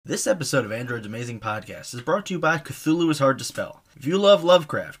This episode of Android's Amazing Podcast is brought to you by Cthulhu is Hard to Spell. If you love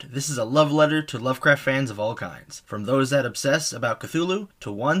Lovecraft, this is a love letter to Lovecraft fans of all kinds. From those that obsess about Cthulhu,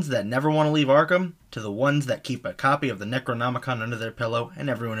 to ones that never want to leave Arkham, to the ones that keep a copy of the Necronomicon under their pillow,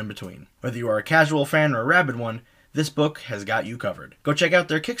 and everyone in between. Whether you are a casual fan or a rabid one, this book has got you covered. Go check out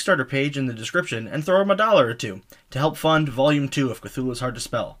their Kickstarter page in the description and throw them $1 or $2 to help fund Volume 2 of Cthulhu is Hard to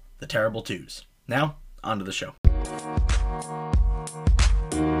Spell, The Terrible Twos. Now, on to the show.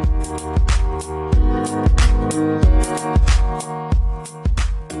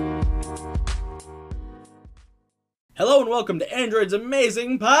 Hello and welcome to Android's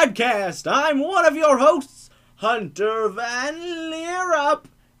Amazing Podcast. I'm one of your hosts, Hunter Van Leerup,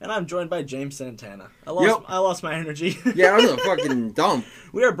 and I'm joined by James Santana. I lost my energy. Yeah, I was a fucking dump.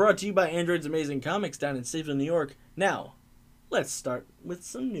 We are brought to you by Android's Amazing Comics down in Stapleton, New York. Now, let's start with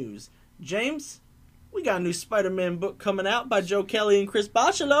some news. James, we got a new Spider-Man book coming out by Joe Kelly and Chris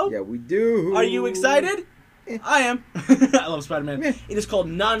Bachalo. Yeah, we do. Are you excited? I am. I love Spider-Man. Yeah. It is called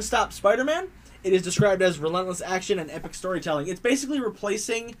Non-Stop Spider-Man. It is described as relentless action and epic storytelling. It's basically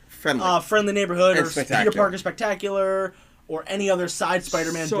replacing Friendly Neighborhood and or Peter Parker Spectacular or any other side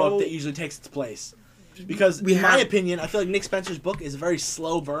Spider-Man book that usually takes its place. Because, in my opinion, I feel like Nick Spencer's book is a very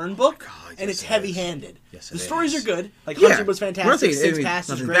slow burn book, and it's heavy-handed. Yes, the stories are good. Like, Hunter was fantastic, Six Past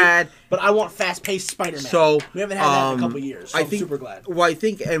is great, bad. but I want fast-paced Spider-Man. So, we haven't had that in a couple of years, so I'm super glad. Well, I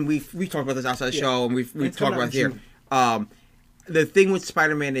think, and we've talked about this outside the show, and we've talked about it here. The thing with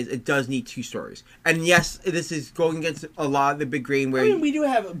Spider-Man is it does need two stories. And yes, this is going against a lot of the big grain where... I mean, we do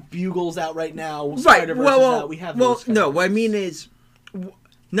have Bugles out right now. Spider-Verse is out. We have those no, what I mean is...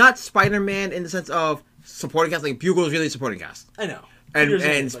 Not Spider-Man in the sense of supporting cast. Like, Bugle is really a supporting cast. I know.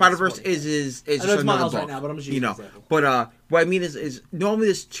 And Spider-Verse is just another Miles book. Right now, but I'm just using an example. But what I mean is normally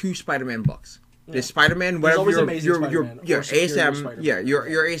there's two Spider-Man books. There's Spider-Man, whatever your ASM, your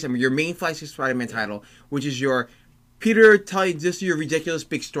ASM, your main flagship Spider-Man title, which is your Peter telling this is your ridiculous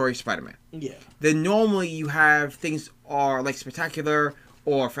big story Spider-Man. Yeah. Then normally you have things are like Spectacular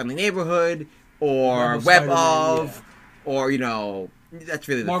or Friendly Neighborhood or Web of or that's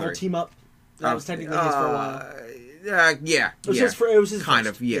really the Marvel third. Team Up. That was technically his for a while. Yeah. It was his kind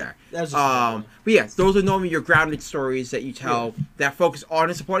first. of, yeah. That was but yeah, those are normally your grounded stories that you tell that focus on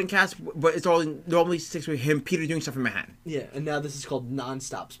a supporting cast, but it's all normally sticks with him, Peter doing stuff in Manhattan. Yeah, and now this is called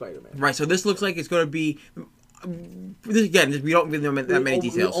Non-Stop Spider-Man. Right, so this looks like it's going to be... This, again, we don't really know that many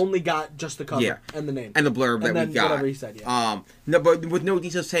details. We only got just the cover and the name. And the blurb that we got. Whatever he said, no, but with no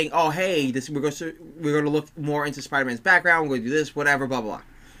details saying, oh, hey, we're going to look more into Spider-Man's background, we're going to do this, whatever, blah, blah.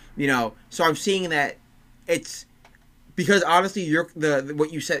 So I'm seeing that it's... Because honestly,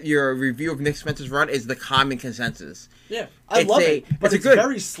 what you said, your review of Nick Spencer's run is the common consensus. Yeah, I love it, but it's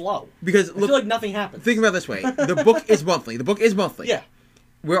very slow. Because I feel like nothing happens. Think about it this way: the book is monthly. Yeah,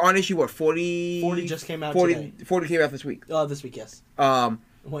 we're on issue 40. 40 just came out today. 40 came out this week. This week, yes.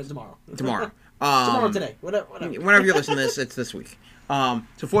 When's tomorrow? Tomorrow. Tomorrow today. Whatever. Whenever you're listening to this, it's this week.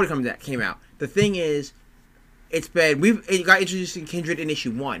 So 40 came out. The thing is, it got introduced in Kindred in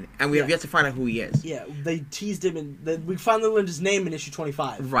issue 1, and we have yet to find out who he is. Yeah, they teased him, and we finally learned his name in issue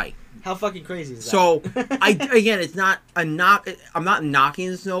 25. Right. How fucking crazy is that? So, it's not a knock. I'm not knocking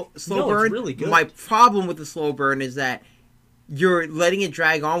the slow burn. It's really good. My problem with the slow burn is that you're letting it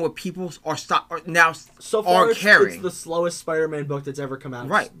drag on where people so far aren't caring. It's the slowest Spider-Man book that's ever come out.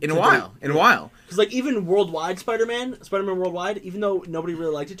 Right, in a while. Because like even Worldwide Spider-Man Worldwide, even though nobody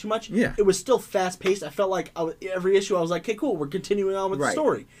really liked it too much, it was still fast-paced. I felt like every issue I was like, okay, cool, we're continuing on with the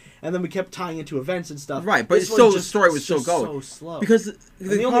story. And then we kept tying into events and stuff. Right, but still the story was still going. So slow. Because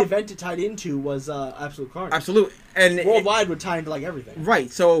the only event it tied into was Absolute Carnage. Absolute. And Worldwide would tie into like everything.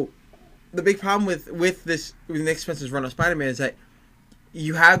 Right, so the big problem with Nick Spencer's run of Spider-Man is that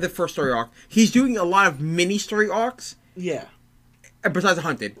you have the first story arc. He's doing a lot of mini story arcs. Yeah. Besides the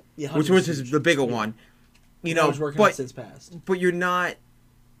Hunted, which was the bigger one. I was working on Since Past. But you're not...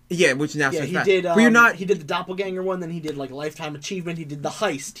 Yeah, which is now Since Past. Did, but you're not... He did the Doppelganger one, then he did like Lifetime Achievement, he did the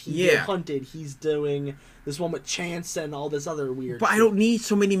Heist, he did Hunted, he's doing this one with Chance and all this other weird But shit. I don't need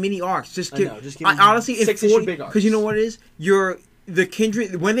so many mini arcs. Just give me honestly, 6-issue big arcs. Because you know what it is? The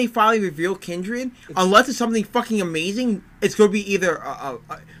Kindred, when they finally reveal Kindred, unless it's something fucking amazing, it's going to be either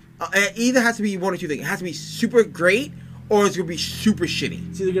either has to be one or two things. It has to be super great, or it's going to be super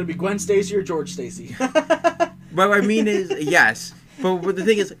shitty. It's either going to be Gwen Stacy or George Stacy. But what I mean is, yes. But the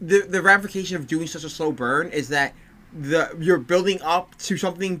thing is, the ramification of doing such a slow burn is that you're building up to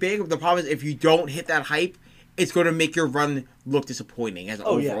something big. The problem is if you don't hit that hype, it's going to make your run look disappointing as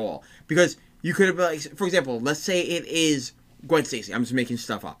overall. Because you could have, like, for example, let's say it is Gwen Stacy. I'm just making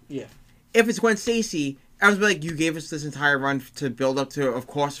stuff up. Yeah. If it's Gwen Stacy, I was like, you gave us this entire run to build up to, of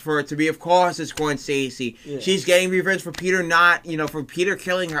course, for it to be, of course, it's Gwen Stacy. Yeah. She's getting revenge for Peter, not, for Peter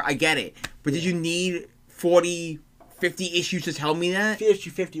killing her. I get it. But did you need 40, 50 issues to tell me that?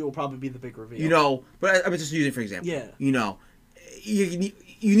 Issue 50 will probably be the big reveal. But I'm just using it for example. Yeah. You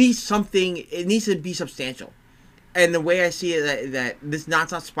need something, it needs to be substantial. And the way I see it, that this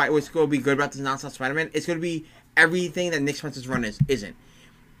nonstop Spider, what's going to be good about this nonstop Spider-Man, it's going to be everything that Nick Spencer's run isn't.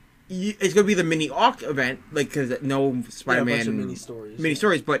 It's going to be the mini arc event, because no Spider-Man a bunch of mini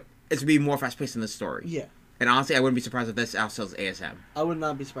stories. But it's going to be more fast-paced in this story. Yeah. And honestly, I wouldn't be surprised if this outsells ASM. I would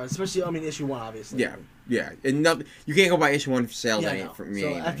not be surprised, especially, issue 1, obviously. Yeah. And you can't go by issue 1 for sales for me.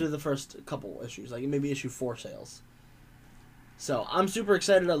 So after the first couple issues, like maybe issue 4 sales. So I'm super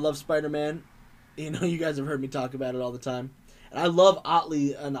excited. I love Spider-Man. You guys have heard me talk about it all the time. And I love I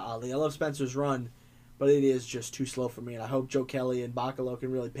love Spencer's run. But it is just too slow for me, and I hope Joe Kelly and Bacalo can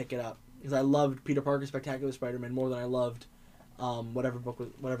really pick it up. Because I loved Peter Parker's Spectacular Spider-Man more than I loved whatever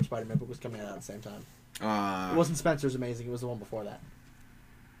Spider-Man book was coming out at the same time. It wasn't Spencer's Amazing, it was the one before that.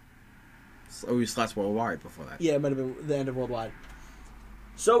 It was last Worldwide before that. Yeah, it might have been the end of Worldwide.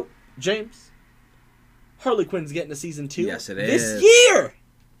 So, James, Harley Quinn's getting a season 2. Yes, it is. This year!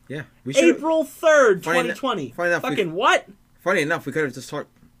 Yeah. April 3rd, 2020. Funny enough, we could have just talked...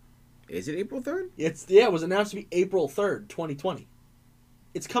 Is it April 3rd? It was announced to be April 3rd, 2020.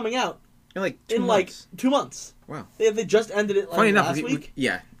 It's coming out in 2 months. 2 months. Wow. They just ended it last week.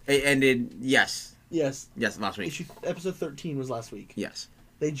 It ended, yes. Yes, last week. Episode 13 was last week. Yes.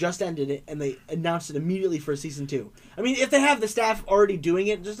 They just ended it, and they announced it immediately for season 2. I mean, if they have the staff already doing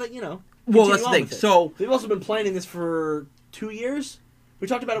it, just well, that's the thing. So they've also been planning this for 2 years. We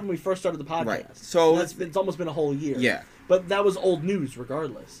talked about it when we first started the podcast. Right. So it's almost been a whole year. Yeah. But that was old news,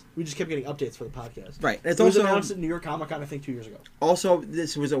 regardless. We just kept getting updates for the podcast. Right. It was announced at New York Comic Con, I think, 2 years ago. Also,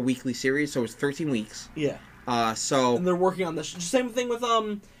 this was a weekly series, so it was 13 weeks. Yeah. And they're working on this. Same thing with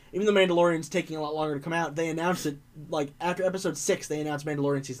even the Mandalorian's taking a lot longer to come out. They announced it after episode 6. They announced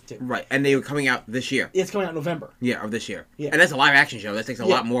Mandalorian season 2. Right, and they were coming out this year. It's coming out in November. Yeah, of this year. Yeah, and that's a live action show. That takes a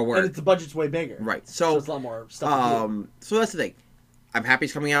lot more work. And the budget's way bigger. Right, so it's a lot more stuff. To do. So that's the thing. I'm happy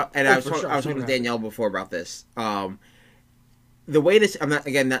it's coming out, and I was talking to Danielle before about this. The way this, we're not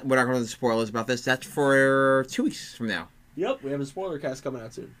going to spoilers about this. That's for 2 weeks from now. Yep, we have a spoiler cast coming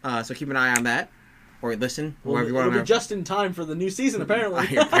out soon. So keep an eye on that, or listen. It'll be just in time for the new season,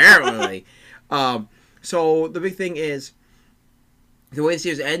 apparently. Apparently. So the big thing is, the way the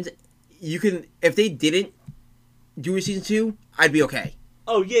series ends, you can, if they didn't do a season 2, I'd be okay.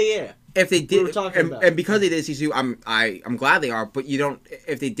 Oh yeah. If they did, and because they did season 2, I'm glad they are. But you don't.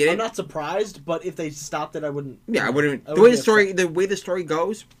 If they didn't, I'm not surprised. But if they stopped it, I wouldn't. Yeah, I wouldn't. The way the story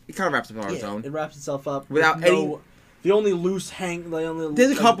goes, it kind of wraps up on its own. It wraps itself up without any. The only loose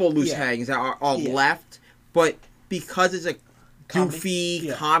there's a couple of loose hangs that are all left, but because it's a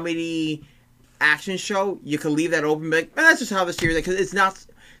goofy comedy action show, you can leave that open. But that's just how the series. Because it's not.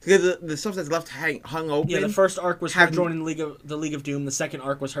 Because the stuff that's left hung open. Yeah, the first arc was her joining the League of Doom. The second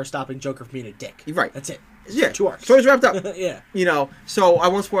arc was her stopping Joker from being a dick. Right. That's it. Yeah. 2 arcs. So it's wrapped up. Yeah. So I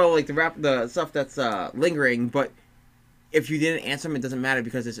won't spoil the stuff that's lingering, but if you didn't answer them, it doesn't matter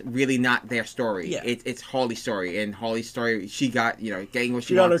because it's really not their story. Yeah. It's Harley's story, and Harley's story, she got getting what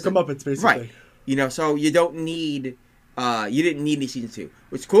she got wants. Her comeuppance, basically. Right. So you don't need. You didn't need a season 2,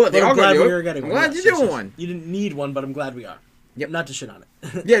 which is cool. They are going to do it. I'm glad you're doing one. You didn't need one, but I'm glad we are. Yep. Not to shit on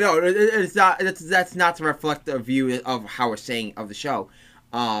it. Yeah, no, it's not. That's not to reflect the view of how we're saying of the show.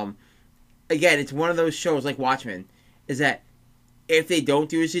 Again, it's one of those shows like Watchmen, is that if they don't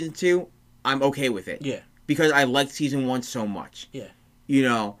do a season 2, I'm okay with it. Yeah. Because I liked season 1 so much. Yeah.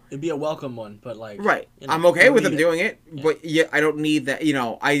 It'd be a welcome one, but right. I'm okay with them doing it, but I don't need that.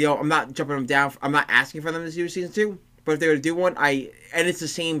 I'm not jumping them down. I'm not asking for them to do season 2. But if they were to do one, and it's the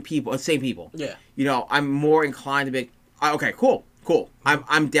same people. It's the same people. Yeah. I'm more inclined to be. Okay, cool.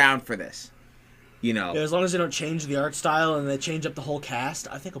 I'm down for this. Yeah, as long as they don't change the art style and they change up the whole cast,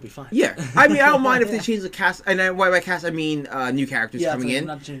 I think it'll be fine. Yeah, I mean, I don't mind if they change the cast, and by cast I mean new characters coming in.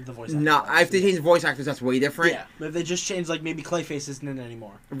 Not changing the voice actors. No, if they change the voice actors, that's way different. Yeah, but if they just change maybe Clayface isn't in it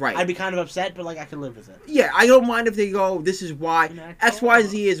anymore. Right. I'd be kind of upset, but I could live with it. Yeah, I don't mind if they go. This is why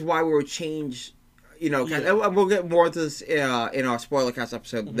XYZ is why we were changed. And we'll get more into this in our spoiler cast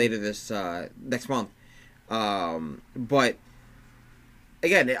episode later this next month. But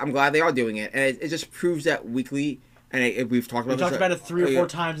again, I'm glad they are doing it, and it just proves that weekly. And we've talked about it 3 or 4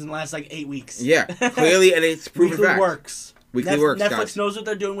 times in the last 8 weeks. Yeah, clearly, and it's proven weekly works. Weekly works. Netflix guys. knows what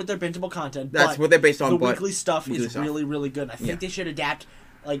they're doing with their bingeable content. That's what they're based on. The weekly stuff is really, really good. I think they should adapt,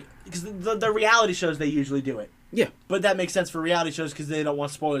 because the reality shows they usually do it. Yeah, but that makes sense for reality shows because they don't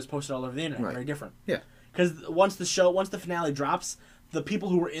want spoilers posted all over the internet. Right. Very different. Yeah. because once the finale drops, the people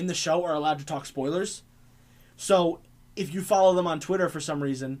who were in the show are allowed to talk spoilers. So if you follow them on Twitter for some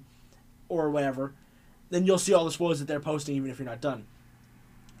reason, or whatever, then you'll see all the spoilers that they're posting, even if you're not done.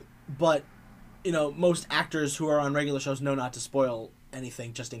 But, most actors who are on regular shows know not to spoil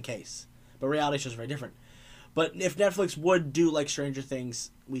anything just in case. But reality shows are very different. But if Netflix would do, like, Stranger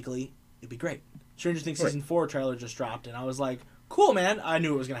Things weekly, it'd be great. Stranger Things Season 4 trailer just dropped, and I was like, cool, man. I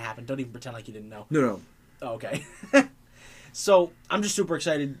knew it was going to happen. Don't even pretend like you didn't know. No. Oh, okay. So, I'm just super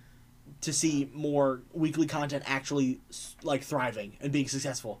excited to see more weekly content actually, like, thriving and being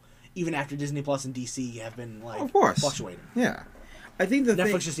successful. Even after Disney Plus and DC have been, like, of course. fluctuating. Yeah. I think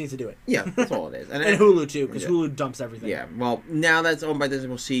Netflix just needs to do it. Yeah, that's all it is. And Hulu, too, because Hulu dumps everything. Yeah, well, now that's owned by Disney,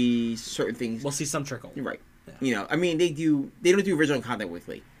 we'll see certain things. We'll see some trickle. Right. Yeah. I mean, they don't do original content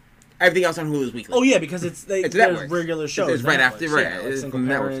weekly. Everything else on Hulu is weekly. Oh, yeah, because it's networks. regular shows. It's right after, right. Yeah, like It's Single from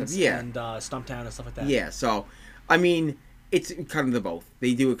networks. Parents Yeah. and Stumptown and stuff like that. Yeah, so, I mean, it's kind of the both.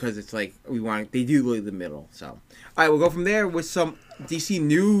 They do it because it's like, they do go to the middle, so. All right, we'll go from there with some DC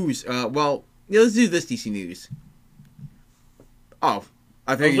news. Let's do this DC news. Oh.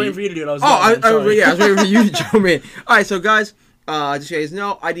 I was waiting for you to do it. I was waiting for you to jump in. All right, so guys, just so you guys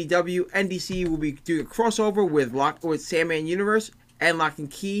know, IDW and DC will be doing a crossover with Sandman Universe and Lock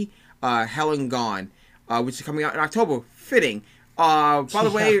and Key, Hell and Gone, which is coming out in October. Fitting. By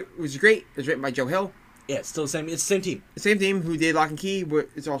the way, it was great. It was written by Joe Hill. Yeah, it's still the same. It's the same team. The same team who did Lock and Key. But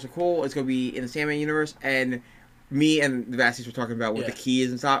it's also cool. It's going to be in the Sandman Universe, and me and the Vasties were talking about what the key is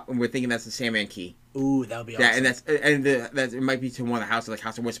and stuff, and we're thinking that's the Sandman key. Ooh, that would be awesome. And that's it might be to one of the houses, like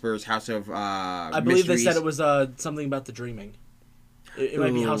House of Whispers, House of I believe Mysteries. they said it was something about the dreaming. It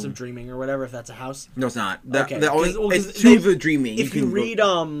might be House of Dreaming or whatever, if that's a house. No, it's not. Okay. It's to the dreaming. If you read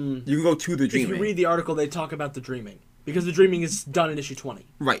you can go to the dreaming. If you read the article, they talk about the dreaming because the dreaming is done in issue 20.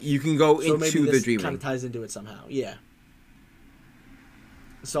 Right, you can go so into maybe the this dreaming. kind of ties into it somehow. Yeah.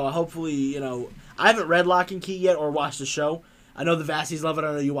 So hopefully, I haven't read Lock and Key yet or watched the show. I know the Vasties love it.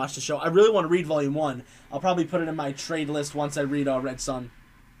 I know you watched the show. I really want to read Volume 1. I'll probably put it in my trade list once I read Red Sun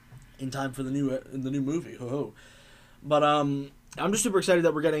in time for the new movie. Ho-ho. But I'm just super excited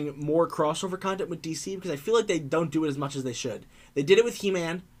that we're getting more crossover content with DC because I feel like they don't do it as much as they should. They did it with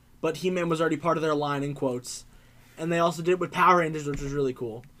He-Man, but He-Man was already part of their line, in quotes. And they also did it with Power Rangers, which was really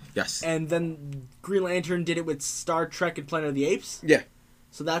cool. Yes. And then Green Lantern did it with Star Trek and Planet of the Apes. Yeah.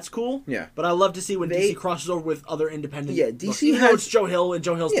 So that's cool. Yeah. But I love to see when DC crosses over with other independent. Yeah, DC books. Even though it's Joe Hill, and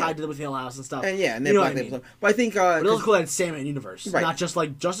Joe Hill's tied to it with Hill House and stuff. And and you know what I mean. But I think but it's cool that it's Sandman Universe, right. not just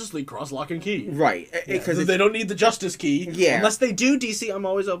like Justice League cross Lock and Key. Right. Because they don't need the Justice Key. Yeah. Unless they do, DC, I'm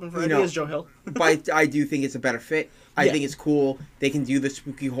always open for ideas, Joe Hill. But I do think it's a better fit. I think it's cool. They can do the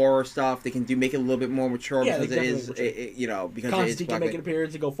spooky horror stuff. They can make it a little bit more mature because it is, because Constantine can make an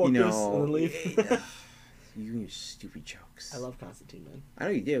appearance and go fuck this and then leave. You and your stupid jokes. I love Constantine, man. I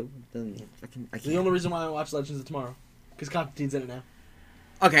know you do. I can't. The only reason why I watch Legends of Tomorrow, because Constantine's in it now.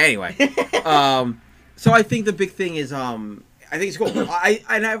 Okay. Anyway, so I think the big thing is I think it's cool.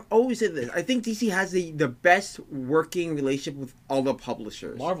 I've always said this. I think DC has the best working relationship with all the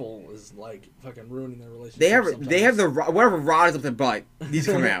publishers. Marvel is like fucking ruining their relationship. They have the whatever rod is up their butt needs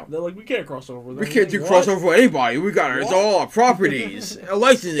to come out. They're like, we can't cross over with them. We can't do crossover with anybody. We got it. It's all our properties.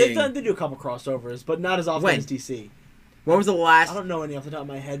 Licensing. They do a couple crossovers, but not as often as DC. When was the last? I don't know any off the top of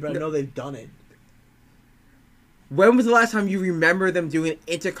my head, but I know they've done it. When was the last time you remember them doing an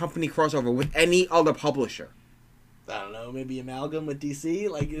intercompany crossover with any other publisher? I don't know, maybe Amalgam with DC,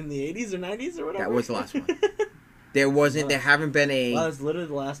 like in the 80s or 90s or whatever? That was the last one. There haven't been a... Well, that's literally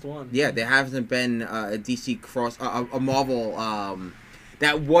the last one. Yeah, there hasn't been a DC cross... a Marvel...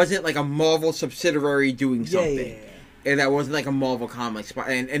 that wasn't like a Marvel subsidiary doing something. Yeah. And that wasn't like a Marvel Comics.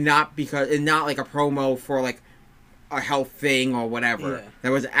 And not like a promo for like a health thing or whatever. Yeah.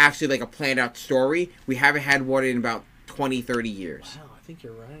 That was actually like a planned out story. We haven't had one in about 20, 30 years. Wow, I think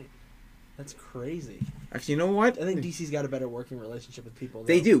you're right. That's crazy. Actually, you know what? I think DC's got a better working relationship with people.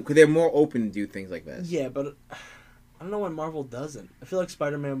 They do, because they're more open to do things like this. Yeah, but I don't know when Marvel doesn't. I feel like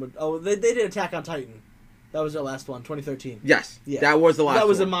Spider-Man would... Oh, they did Attack on Titan. That was their last one, 2013. Yes, yeah. That was the last one. That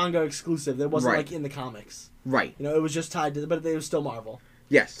was a manga exclusive. That wasn't like in the comics. Right. You know, it was just tied to... But it was still Marvel.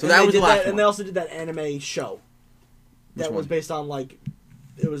 Yes, so that was the last one. And they also did that anime show. That was based on like...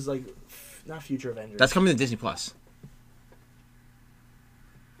 It was like... Not Future Avengers. That's coming to Disney Plus.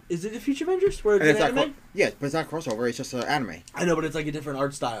 Is it the Future Avengers? Where it's an anime? Yes, but it's not crossover. It's just an anime. I know, but it's like a different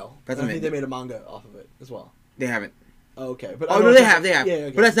art style. I think they made a manga off of it as well. They haven't. Oh, okay, but Oh no, they have. Yeah,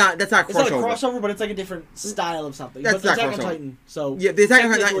 okay. But that's not It's not a crossover. crossover, but it's like a different style of something. That's but not Attack on crossover. Titan. So Yeah, the Attack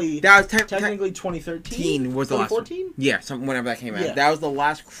on technically, Titan. That was technically 2013 was the last one. 2014. Yeah, whenever that came out. Yeah. That was the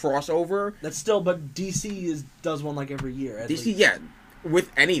last crossover. That's still, but DC does one like every year. At DC, least. yeah, with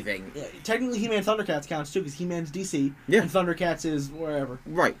anything. Yeah, technically, He-Man Thundercats counts too because He-Man's DC. Yeah. And Thundercats is wherever.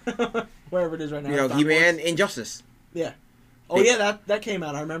 Right. Wherever it is right now. You know, Dark He-Man, Horse. Injustice. Yeah. Oh yeah, that came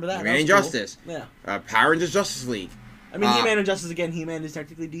out. I remember that. He-Man That was Injustice. Cool. Yeah. Power Rangers Justice League. I mean, He-Man and Justice again. He-Man is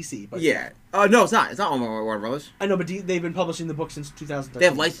technically DC, but Yeah. No, it's not. It's not owned by Warner Brothers. I know, but they've been publishing the book since 2013. They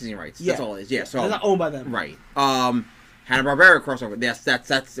have licensing rights. Yeah. That's all it is. Yeah. So They're not owned by them. right. Hanna-Barbera crossover.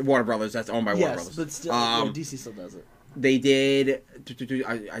 That's Warner Brothers. That's owned by Warner Yes, Brothers. but still, DC still does it. They did.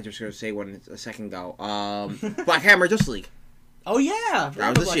 I just going to say one a second ago. Black Hammer Justice League. Oh yeah, That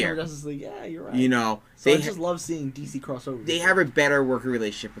was this Black year. Hammer Justice League. Yeah, you're right. You know, so I they just love seeing DC crossovers. they have a better working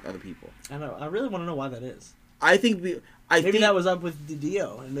relationship with other people. I know. I really want to know why that is. I think Maybe that was up with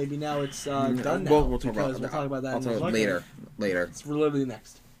Dio, and maybe now it's done now. We'll talk because about we'll talk about that I'll in talk the about later. later. It's literally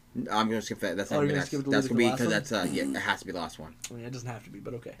next. I'm gonna skip that. That's Oh, not you're gonna be gonna next. skip it to That's leave gonna it be to the because last that's it has to be the last one. I mean, it doesn't have to be,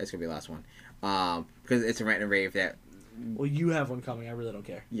 but okay. It's gonna be the last one. Because it's a rant and rave that. Well, you have one coming. I really don't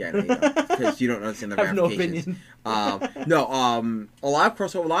care. Yeah, because you don't understand the I have no ramifications. opinion. A lot of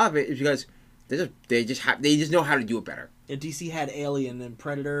crossover. A lot of it is because they just know how to do it better. Yeah, DC had Alien and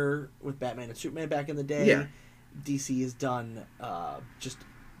Predator with Batman and Superman back in the day. Yeah. DC has done just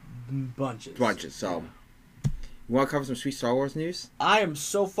bunches. So, you want to cover some sweet Star Wars news? I am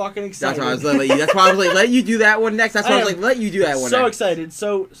so fucking excited. That's why I was letting you. That's why I was like, let you do that one next. That's why I was like, let you do that one. So next. excited.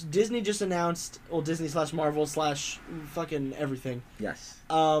 So Disney just announced, well, Disney / Marvel / fucking everything. Yes.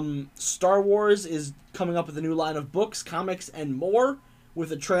 Star Wars is coming up with a new line of books, comics, and more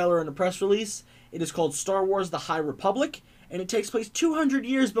with a trailer and a press release. It is called Star Wars: The High Republic, and it takes place 200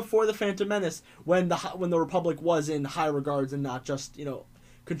 years before the Phantom Menace, when the Republic was in high regards and not just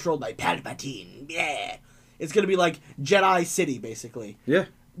controlled by Palpatine. Yeah, it's gonna be like Jedi City basically. Yeah.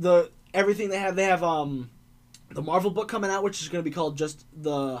 Everything they have the Marvel book coming out, which is gonna be called just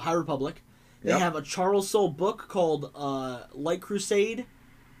the High Republic. They have a Charles Soule book called Light Crusade,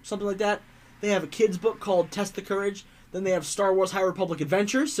 something like that. They have a kids book called Test the Courage. Then they have Star Wars High Republic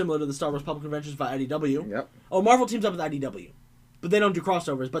Adventures, similar to the Star Wars Public Adventures by IDW. Yep. Oh, Marvel teams up with IDW. But they don't do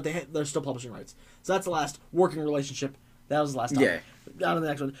crossovers, but they're still publishing rights. So that's the last working relationship. That was the last time. Yeah. Down to the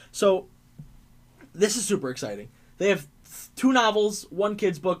next one. So, this is super exciting. They have 2 novels, 1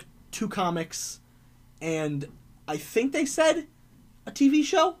 kid's book, 2 comics, and I think they said a TV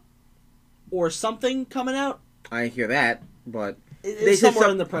show? Or something coming out? I didn't hear that, but It's somewhere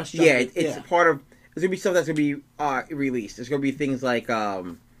in the press Yeah, junket. it's part of. There's gonna be stuff that's gonna be released. There's gonna be things like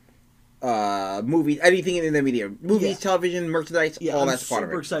movies, anything in the media, movies, television, merchandise, all that's part of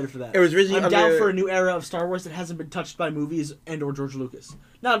it. I'm super excited for that. It was originally I'm down for a new era of Star Wars that hasn't been touched by movies and/or George Lucas.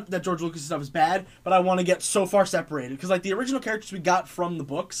 Not that George Lucas stuff is bad, but I want to get so far separated because, like, the original characters we got from the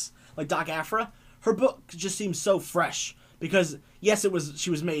books, like Doc Aphra, her book just seems so fresh because yes, she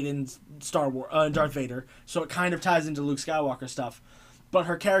was made in Star Wars, Darth Vader, so it kind of ties into Luke Skywalker stuff. But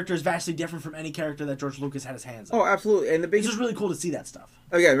her character is vastly different from any character that George Lucas had his hands on. Oh, absolutely, and the It's biggest. just really cool to see that stuff.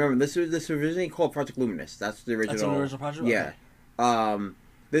 Oh yeah, remember this was originally called Project Luminous. That's the original. That's the original project. Yeah. Okay.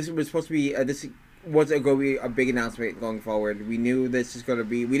 This was supposed to be. This was going to be a big announcement going forward. We knew this is going to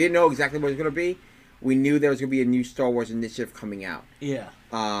be. We didn't know exactly what it was going to be. We knew there was going to be a new Star Wars initiative coming out. Yeah.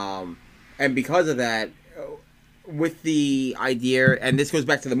 And because of that, with the idea, and this goes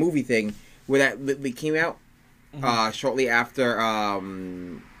back to the movie thing, where that came out shortly after.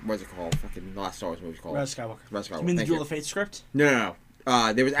 What's it called? Fucking the last Star Wars movie called. Rise of Skywalker. Rise of Skywalker. You mean the Thank Duel you. of Fate script? No.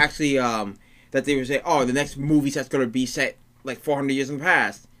 There was actually that they were saying, oh, the next movie set's going to be set like 400 years in the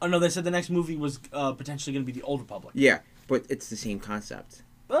past. Oh no, they said the next movie was potentially going to be the Old Republic. Yeah, but it's the same concept.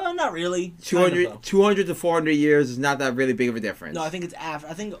 Not really. 200 to 400 years is not that really big of a difference. No, I think it's after.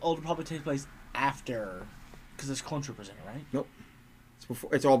 I think Old Republic takes place after, because there's clone troopers in it, right? Nope. It's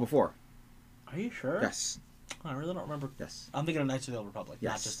before. It's all before. Are you sure? Yes. I really don't remember. Yes. I'm thinking of Knights of the Old Republic,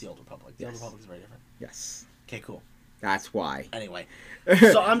 not Yes. just the Old Republic. The Old Yes. Republic is very different. Yes. Okay, cool. That's why. Anyway,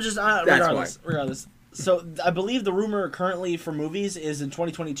 so I'm just That's regardless. So I believe the rumor currently for movies is in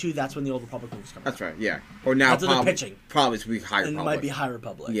 2022. That's when the Old Republic movies come out. That's right. Yeah. Or now That's what they're probably pitching. Probably it's going to be High And it Republic. might be High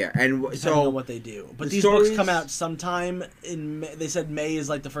Republic. Yeah, and Depending so on what they do. But the these books stories- come out sometime in May. They said May is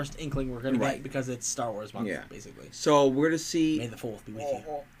like the first inkling we're going to Right. get because it's Star Wars month, Yeah. basically. So we're to May see. the 4th be with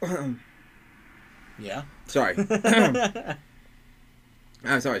you. Yeah. Sorry.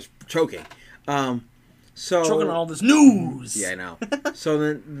 I'm sorry, it's choking. So Choking on all this news. Yeah, I know. So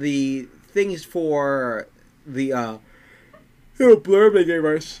then the things for the blurb they gave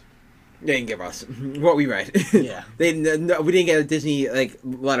us They didn't give us what we read. Yeah. We didn't get a Disney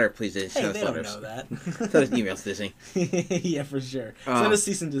letter. Please, Hey, send us they don't letters. know that. Send us emails, Disney. Yeah, for sure. Send us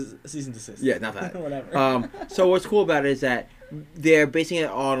cease and desist. Yeah, not that. Whatever. So what's cool about it is that they're basing it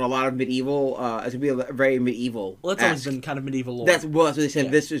on a lot of medieval. It's gonna be a very medieval. Well, that's always been kind of medieval lore. That's what they said.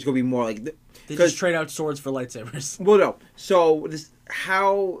 Yeah. This is gonna be more like. They just trade out swords for lightsabers. Well, no. So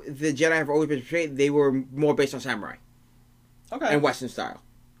how the Jedi have always been portrayed, they were more based on samurai Okay. and Western style.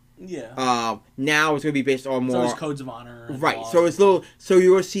 Yeah. Now it's gonna be based on So more there's codes of honor. And right. laws. So it's little. So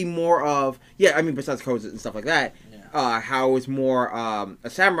you're gonna see more of besides codes and stuff like that. Yeah. How it's more a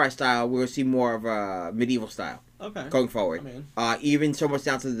samurai style. We're gonna see more of a medieval style Okay. going forward. I mean, Even so much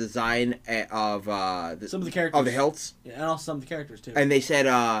down to the design of some of the characters of the hilts. Yeah, and also some of the characters too. And they said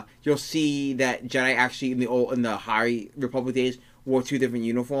you'll see that Jedi actually in the High Republic days wore two different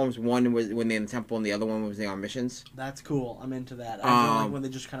uniforms. One was when they're in the temple, and the other one was they on missions. That's cool. I'm into that. I don't like when they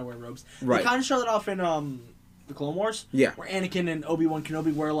just kind of wear robes. Right. They kind of show that off in the Clone Wars. Yeah. Where Anakin and Obi-Wan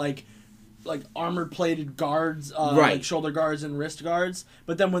Kenobi wear like armored plated guards, Right. like shoulder guards and wrist guards.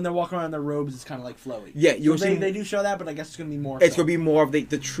 But then when they're walking around in their robes, it's kind of like flowy. Yeah, So see. they do show that, but I guess it's gonna be more. It's gonna be more of the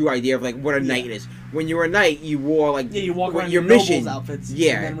true idea of like what a knight is. When you were a knight, you wore like you walk around in your your mission nobles outfits.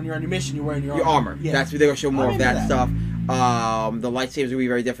 Yeah. And then when you're on your mission, you're wearing your armor. Yeah. That's what they're gonna show more I'm of into that stuff. The lightsabers will be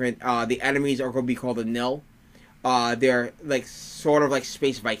very different. The enemies are gonna be called the Nil. They're like sort of like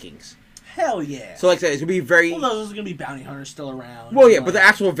space Vikings. Hell yeah. So like I said, it's gonna be very. Well, those are gonna be bounty hunters still around. Well, yeah, but the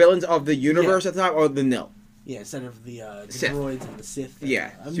actual villains of the universe at the time are the Nil. Yeah, instead of the Sith. droids and the Sith.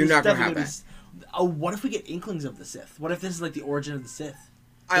 Yeah, I mean, so you're not there's gonna have definitely Oh, what if we get inklings of the Sith? What if this is like the origin of the Sith?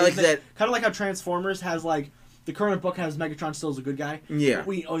 I like that. Kind of like how Transformers has like the current book has Megatron still as a good guy. Yeah.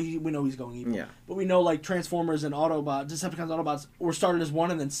 We know he's going evil. Yeah. But we know like Transformers and Autobots, Decepticons, Autobots were started as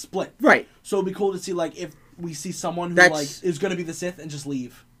one and then split. Right. So it'd be cool to see like if we see someone who That's- like is going to be the Sith and just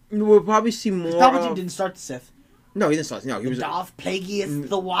leave. We'll probably see more. Palpatine didn't start the Sith. No, he didn't start. No, he was. Darth Plagueis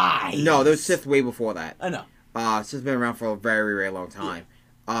the Wise. No, there was Sith way before that. I know. Sith's been around for a very, very long time.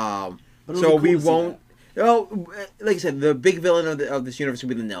 But it'll So be cool we to see won't. Oh, like I said, the big villain of this universe will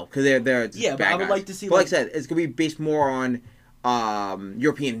be the Nil because they're Yeah, but bad I would guys. like to see, But like I like- said, it's gonna be based more on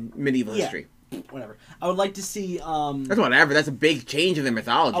European medieval Yeah. history. Whatever. I would like to see. That's whatever. That's a big change in their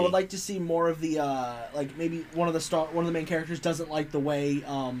mythology. I would like to see more of the like maybe one of the main characters doesn't like the way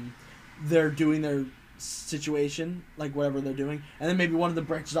they're doing their situation, like whatever they're doing, and then maybe one of them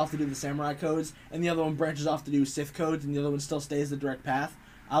branches off to do the samurai codes, and the other one branches off to do Sith codes, and the other one still stays the direct path.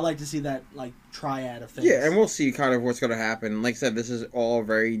 I like to see that like triad of things. Yeah, and we'll see kind of what's gonna happen. Like I said, this is all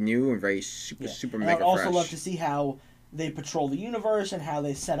very new and very super And mega I'd also fresh. love to see how they patrol the universe and how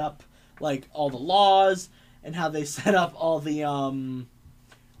they set up like all the laws and how they set up all the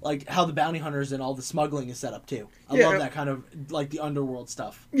like how the bounty hunters and all the smuggling is set up too. I Yeah. love that kind of like the underworld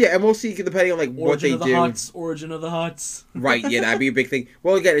stuff. Yeah, and we'll see depending on like what Origin they of the do. Huts, Origin of the Huts. Right, yeah, that'd be a big thing.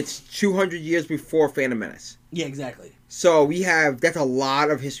 Well, again, it's 200 years before Phantom Menace. Yeah, exactly. So that's a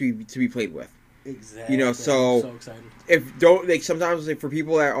lot of history to be played with. Exactly. You know, I'm so- so excited. If don't like sometimes like, for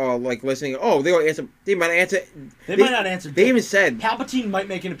people that are like listening, oh, they don't answer. They might answer. They might not answer. They even said, Palpatine might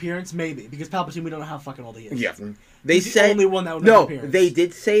make an appearance, maybe, because Palpatine we don't know how fucking old he is. yeah, they He's the said only one that would make no. an appearance. They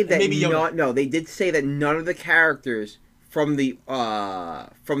did say that maybe Yoda. they did say that none of the characters from the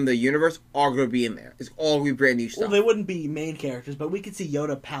universe are going to be in there. It's all going to be brand new stuff. Well, they wouldn't be main characters, but we could see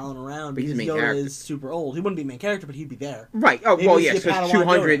Yoda palling around But he's because the main Yoda character. is super old. He wouldn't be main character, but he'd be there. Right. Oh, Maybe well, we yes. see a So Padawan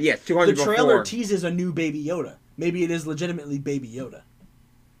 200. Yoda. Yes, 200 The trailer before. teases a new Baby Yoda. Maybe it is legitimately Baby Yoda.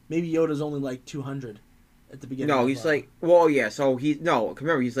 Maybe Yoda's only like 200 at the beginning. No, of, he's like, well, yeah. So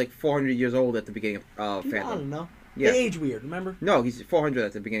remember, he's like 400 years old at the beginning of I Phantom. don't know. Yeah. They age weird. Remember? No, he's 400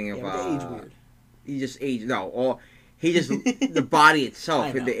 at the beginning of. Yeah, but they age weird. He just aged. No, or he just the body itself,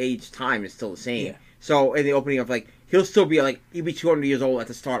 I know. the age time is still the same. Yeah. So in the opening of like, he'll still be like he'll be 200 years old at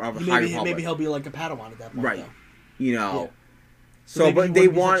the start of High Republic. Maybe he'll be like a Padawan at that point. Right. Though. You know. Yeah. So, maybe but he they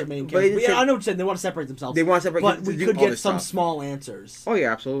wouldn't be such want. a main But character. it's Yeah, a- I know what you're saying. They want to separate themselves. they want to separate. But to we do could all get this some stuff. small answers. Oh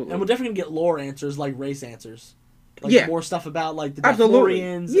yeah, absolutely. And we're definitely gonna get lore answers, like race answers. Like Yeah. more stuff about like the Absolutely.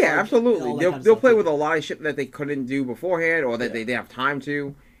 Deathloreans. Yeah, like, absolutely. all that They'll kind of they'll stuff, play too. with a lot of shit that they couldn't do beforehand, or that Yeah. they didn't have time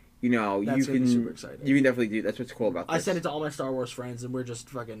to. You know, That's you gonna can. be super exciting. You can definitely do. That's what's cool about this. I sent it to all my Star Wars friends, and we're just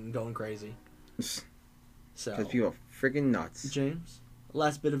fucking going crazy. So, Because people are freaking nuts. James,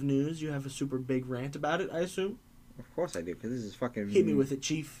 last bit of news. You have a super big rant about it, I assume. Of course I do, because this is fucking. Hit me with it,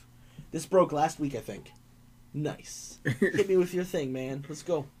 Chief. This broke last week, I think. Nice. Hit me with your thing, man. Let's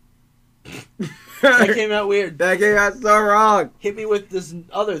go. That came out weird. That came out so wrong. Hit me with this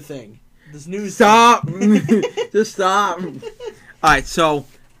other thing. This news. Stop. Just stop. All right, so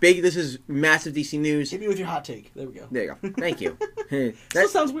big. This is massive DC news. Hit me with your hot take. There we go. There you go. Thank you. Still That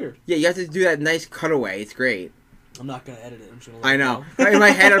sounds weird. yeah, you have to do that nice cutaway. It's great. I'm not gonna edit it. I'm just gonna. I Let know. It go. In my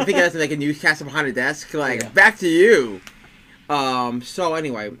head, I'm thinking that's like a newscaster behind a desk. Like, Yeah. back to you. So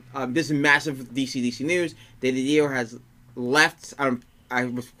anyway, this is massive DC news. Danny DeVito has left. I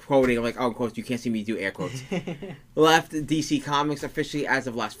was quoting. I'm like, oh, quotes. You can't see me do air quotes. Left DC Comics officially as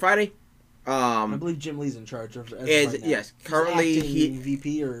of last Friday. I believe Jim Lee's in charge of. As Is right now. yes, He's currently acting he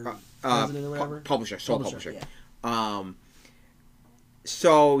VP or president or whatever. publisher, sole publisher. Yeah.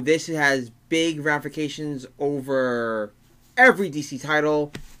 So this has big ramifications over every DC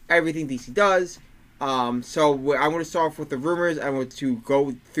title, everything DC does. So I'm going to start off with the rumors. I want to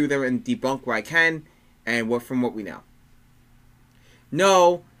go through them and debunk where I can, and from what we know.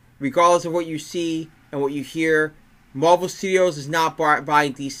 No, regardless of what you see and what you hear, Marvel Studios is not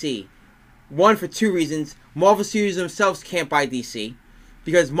buying DC. One, for two reasons. Marvel Studios themselves can't buy DC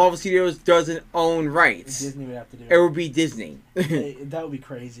because Marvel Studios doesn't own rights. Disney would have to do It would be Disney. That would be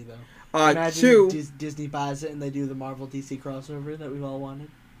crazy, though. Imagine Two, Disney buys it and they do the Marvel DC crossover that we've all wanted.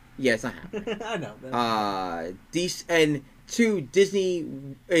 yeah, it's not happening. I know. DC, and two, Disney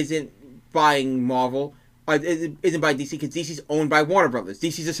isn't buying Marvel. Isn't by DC because DC's owned by Warner Brothers.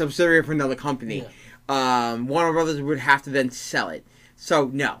 DC's a subsidiary of another company. Yeah. Warner Brothers would have to then sell it. So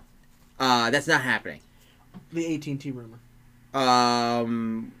no, that's not happening. The AT&T rumor.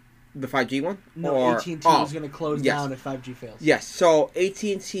 The 5G one? No, AT&T was going to close down if 5G fails. Yes. So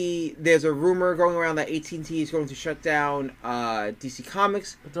AT&T, there's a rumor going around that AT&T is going to shut down DC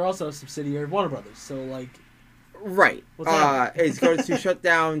Comics. But they're also a subsidiary of Warner Brothers, so like. Right. What's that? It's going to shut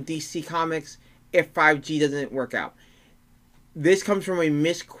down DC Comics if 5G doesn't work out. This comes from a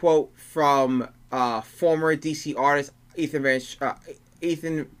misquote from former DC artist Ivan Van Schreiber.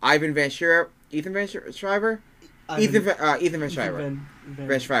 Ethan Van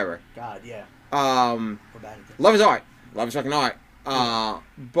Schreiber. God, yeah. Love We're bad at this. his art. Love his fucking art.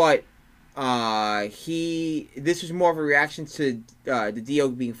 But this was more of a reaction to the Dio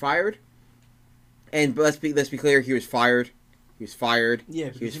being fired. And let's be clear, he was fired. He was fired. Yeah,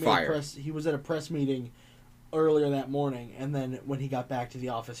 he was made fired. he was at a press meeting earlier that morning, and then when he got back to the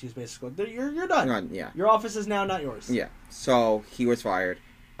office, he was basically like, "You're done. Yeah. Your office is now not yours." Yeah. So he was fired.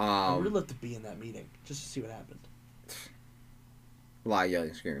 I would love to be in that meeting just to see what happened. A lot of yelling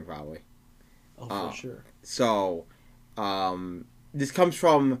and screaming, probably. Oh, for sure. So, this comes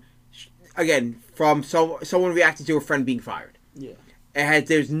from someone reacting to a friend being fired. Yeah.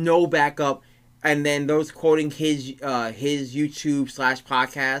 There's no backup, and then those quoting his YouTube /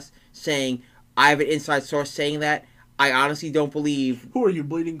 podcast saying, "I have an inside source saying that." I honestly don't believe. Who are you,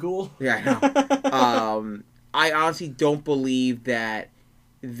 Bleeding Cool? Yeah, I know. I honestly don't believe that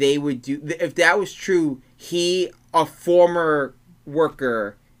they would do. If that was true, a former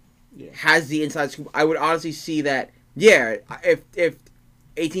worker, has the inside scoop. I would honestly see that. Yeah, if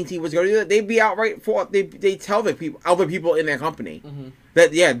AT&T was going to do that, they'd be outright for. They tell the people, other people in their company,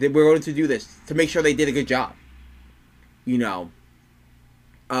 that we're going to do this to make sure they did a good job. You know.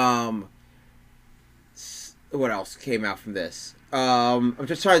 What else came out from this? I'm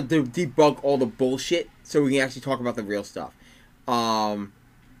just trying to debunk all the bullshit so we can actually talk about the real stuff. The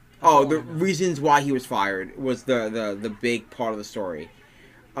reasons why he was fired was the big part of the story.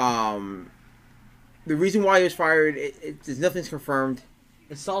 The reason why he was fired, there's nothing's confirmed.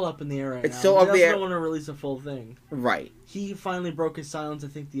 It's all up in the air right now. It's still up in the air. He doesn't want to release a full thing. Right. He finally broke his silence, I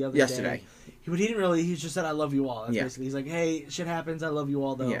think, the other Yesterday. day. He didn't really. He just said, "I love you all." That's Yeah. basically. He's like, "Hey, shit happens. I love you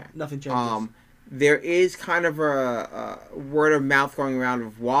all, though. Yeah. Nothing changes." There is kind of a word of mouth going around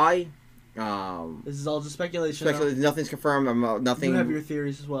of why. This is all just speculation. Nothing's confirmed. Nothing. You have your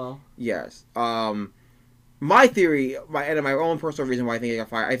theories as well. Yes. My theory, and my own personal reason why I think he got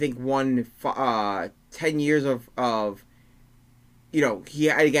fired. I think 10 years of he,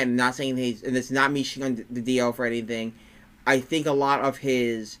 again, not saying and it's not me shitting on the DL for anything. I think a lot of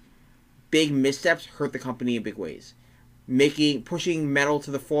his big missteps hurt the company in big ways. Pushing metal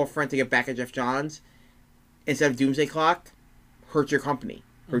to the forefront to get back at Jeff Johns instead of Doomsday Clock hurts your company,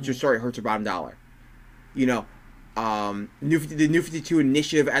 hurts your story, hurts your bottom dollar. The New 52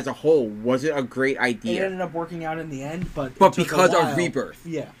 initiative as a whole wasn't a great idea. It ended up working out in the end, but because of Rebirth,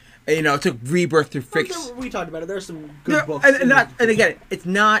 yeah, it took Rebirth to fix. We talked about it. There's some good books, and again, it's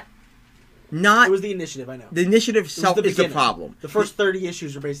not. It was the initiative, I know. The initiative itself is the problem. The first 30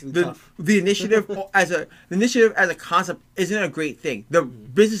 issues are basically tough. The initiative as a concept isn't a great thing. The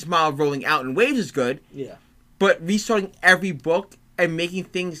business model rolling out in waves is good. Yeah. But restarting every book and making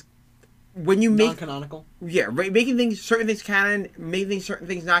things non-canonical. Yeah, making certain things canon, making certain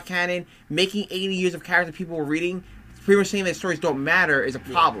things not canon, making 80 years of character people were reading, it's pretty much saying that stories don't matter is a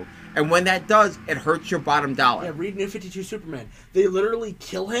problem. And when that does, it hurts your bottom dollar. Yeah, read New 52 Superman. They literally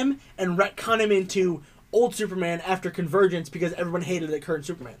kill him and retcon him into old Superman after Convergence because everyone hated the current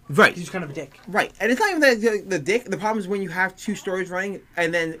Superman. Right. He's kind of a dick. Right. And it's not even that the dick. The problem is when you have two stories running,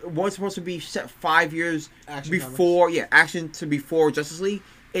 and then one's supposed to be set 5 years Action before, action to before Justice League.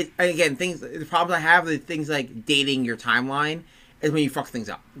 And again, the problems I have with things like dating your timeline is when you fuck things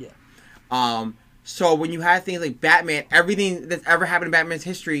up. Yeah. So when you have things like Batman, everything that's ever happened in Batman's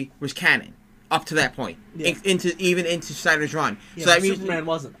history was canon up to that point, Yeah. into Snyder's run. Yeah, so that means Superman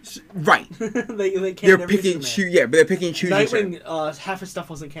wasn't. right. they They're every picking Superman. but they're picking and choosing. Nightwing, half his stuff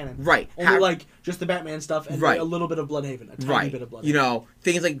wasn't canon. Right. Only like just the Batman stuff and Right. a little bit of Bloodhaven, a tiny Right. bit of Bloodhaven. You know,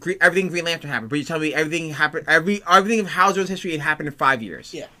 things like everything Green Lantern happened, but you tell me everything happened. Everything of Hal Jordan's history had happened in 5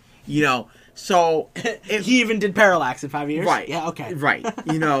 years. Yeah. You know, so He even did Parallax in 5 years. right. Yeah. Okay. Right.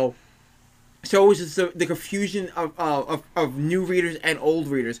 You know. So it was just the confusion of new readers and old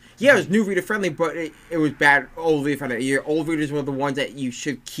readers. Yeah, it was new reader friendly, but it was bad old reader friendly. Your old readers were the ones that you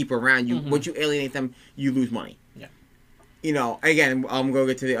should keep around. Once you alienate them, you lose money. Yeah. You know, again, I'm going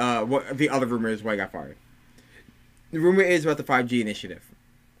to get to the other rumor is why I got fired. The rumor is about the 5G initiative.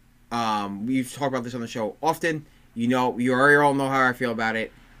 We've talked about this on the show often. You know, you already all know how I feel about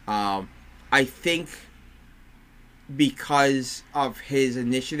it. I think because of his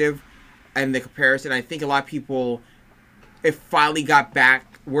initiative and the comparison, I think a lot of people, it finally got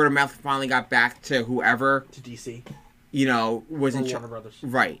back, word of mouth finally got back to whoever, To DC. you know, was Or in Warner charge. Brothers.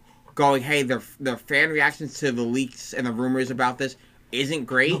 Right. Going, hey, the fan reactions to the leaks and the rumors about this isn't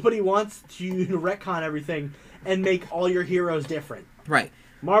great. Nobody wants to retcon everything and make all your heroes different. Right.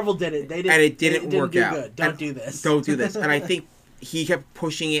 Marvel did it. They did, And it didn't work do out. Good. Don't And do this. Don't do this. And I think he kept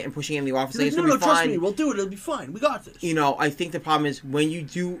pushing it in the office. He's like, It's no, gonna no, be trust fine. me. We'll do it. It'll be fine. We got this. You know, I think the problem is when you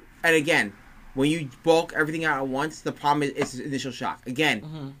do, and again, when you bulk everything out at once, the problem is it's initial shock.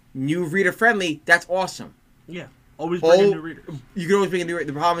 Again, new reader friendly, that's awesome. Yeah. Always bring in Old- new readers. You can always bring a new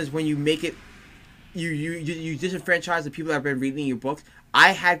reader. The problem is when you make it, you disenfranchise the people that have been reading your books.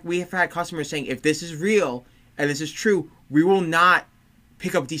 We have had customers saying, if this is real and this is true, we will not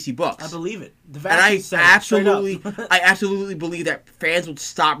pick up DC books. I believe it. The And I vaccine said it, straight up. I absolutely believe that fans would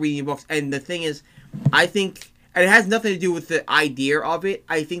stop reading your books. And the thing is, I think, and it has nothing to do with the idea of it.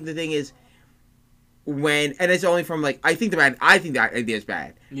 I think the thing is, and it's only from like, I think the idea is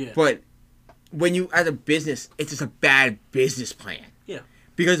bad. Yeah. But when you, as a business, it's just a bad business plan. Yeah.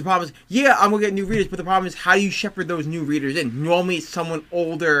 Because the problem is, yeah, I'm gonna get new readers, but the problem is, how do you shepherd those new readers in? Normally, it's someone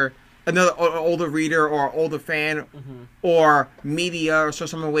older, another older reader or older fan, or media, or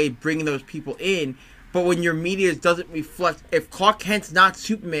some way bringing those people in. But when your media doesn't reflect, if Clark Kent's not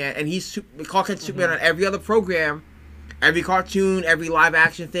Superman, and Clark Kent's Superman on every other program, every cartoon, every live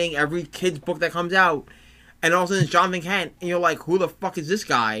action thing, every kid's book that comes out, and all of a sudden it's Jonathan Kent, and you're like, who the fuck is this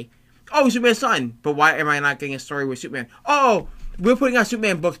guy? Oh, he's Superman's son. But why am I not getting a story with Superman? Oh, we're putting out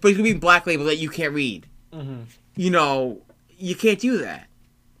Superman books, but it's going to be black label that you can't read. You know, you can't do that.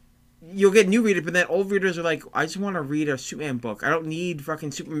 You'll get new readers, but then old readers are like, I just want to read a Superman book. I don't need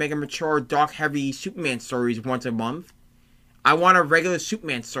fucking super mega mature, dark, heavy Superman stories once a month. I want a regular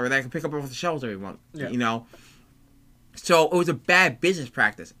Superman story that I can pick up off the shelves every month. Yeah. You know? So it was a bad business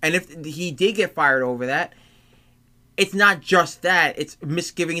practice. And if he did get fired over that, it's not just that. It's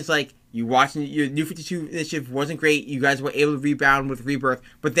misgivings like, you watching your New 52 initiative wasn't great. You guys were able to rebound with Rebirth,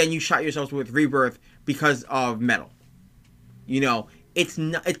 but then you shot yourselves with Rebirth because of Metal. You know, it's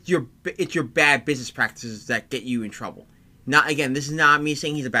not. It's your bad business practices that get you in trouble. Not again. This is not me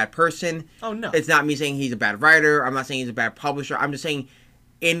saying he's a bad person. Oh no. It's not me saying he's a bad writer. I'm not saying he's a bad publisher. I'm just saying,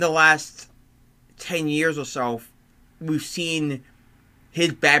 in the last 10 years or so, we've seen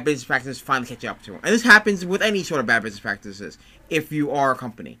his bad business practices finally catch up to him. And this happens with any sort of bad business practices. If you are a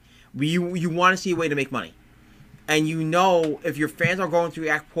company, you want to see a way to make money, and you know if your fans are going to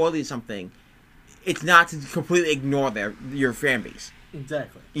react poorly to something, it's not to completely ignore your fan base.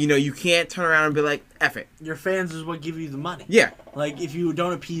 Exactly. You know, you can't turn around and be like, F it. Your fans is what give you the money. Yeah. Like, if you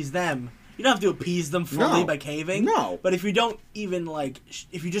don't appease them, you don't have to appease them fully No. by caving. No. But if you don't even, like,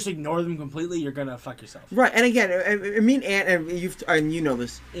 if you just ignore them completely, you're gonna fuck yourself. Right, and again, I mean, and you know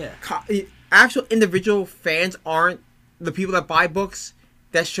this. Yeah. Actual individual fans aren't the people that buy books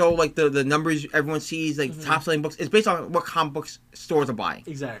that show like the numbers everyone sees, like top selling books. It's based on what comic books stores are buying.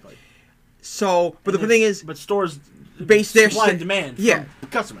 Exactly. So, but the thing is, but stores base their supply and demand from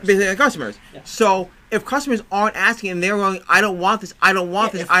customers. basically on customers. Yeah. So if customers aren't asking and they're going, I don't want this, I don't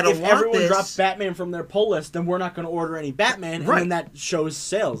want this, I don't if want everyone this. drops Batman from their pull list, then we're not going to order any Batman, Right. and then that shows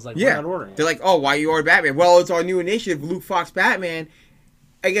sales. Like, Yeah, we're not ordering it. they're like, oh, why you order Batman? Well, it's our new initiative, Luke Fox Batman.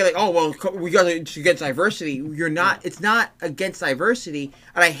 again, like, oh well, we got to against diversity. You're not. It's not against diversity,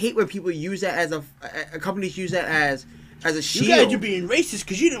 and I hate when people use that as companies use that as a shield. You guys are being racist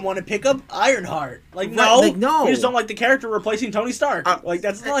because you didn't want to pick up Ironheart. Like, Right, no, like, no. you just don't like the character replacing Tony Stark. Like,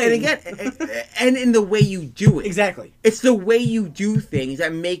 that's lame. And again, and in the way you do it, exactly. it's the way you do things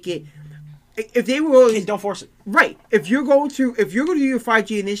that make it. If they were Kids, don't force it. right, if you're going to do your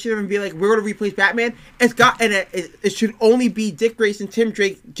 5G initiative and be like, we're going to replace Batman, it should only be Dick Grayson, Tim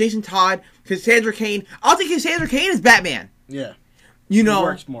Drake, Jason Todd, Cassandra Cain. I'll take Cassandra Cain as Batman. Yeah, You know, it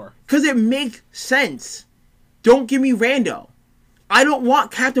works more. because it makes sense. Don't give me Rando. I don't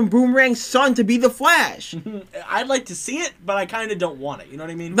want Captain Boomerang's son to be the Flash. I'd like to see it, but I kind of don't want it. You know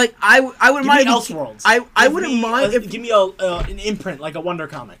what I mean? Like I wouldn't Give mind. me Elseworlds. I wouldn't mind if give me an imprint like a Wonder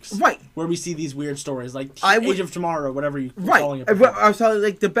Comics, right. where we see these weird stories like I Age would- of Tomorrow, whatever you're Right. calling it. I was telling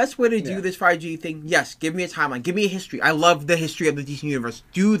like the best way to do Yeah. this 5G thing. Yes, give me a timeline. Give me a history. I love the history of the DC universe.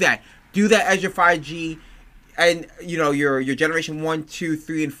 Do that. Do that as your 5G, and you know your generation 1, 2,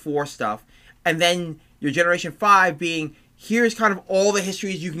 3, and 4 stuff, and then your generation 5 being. Here's kind of all the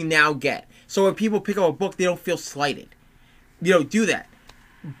histories you can now get. So when people pick up a book, they don't feel slighted. You know, do that.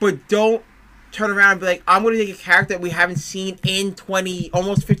 But don't turn around and be like, I'm going to take a character that we haven't seen in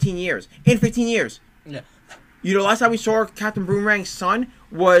almost 15 years. In 15 years. Yeah. You know, last time we saw Captain Boomerang's son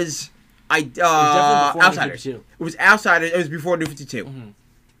was definitely before New Outsiders. 52. It was Outsiders. It was before New 52. Mm-hmm.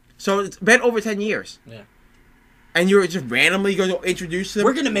 So it's been over 10 years. Yeah. And you're just randomly going to introduce them.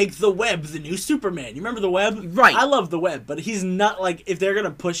 We're gonna make the Web the new Superman. You remember the Web? Right. I love the Web, but he's not like if they're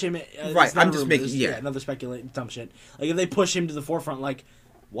gonna push him. Right, it's not I'm a just rumor, making- it's- yeah. another speculating dumb shit. Like if they push him to the forefront, like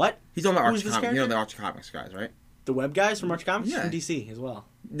what? He's talking about Who's Archie this Comics. You know the character? Archie Comics guys, right? The Web guys from Archie Comics Yeah. from DC as well.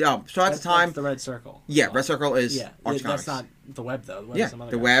 No. So at That's the time, the Red Circle. yeah, Red Circle is Yeah, Archie that's Comics. not the Web though. The Web Yeah, is some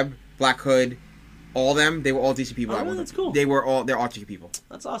other the guy. Web, Black Hood, all them, they were all DC people. Oh, at one that's time. cool. They're Archie people.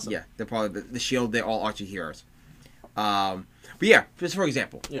 That's awesome. Yeah, they're probably the Shield. They're all Archie heroes. But yeah, just for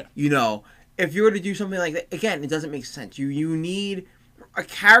example, Yeah. you know, if you were to do something like that, again, it doesn't make sense. You need a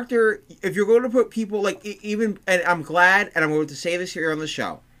character. If you're going to put people like even, and I'm glad, and I'm going to say this here on the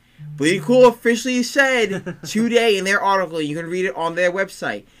show. Bleeding Cool officially said today in their article, you can read it on their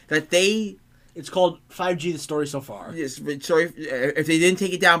website, that they. It's called 5G: The Story So Far. Yes, sorry if they didn't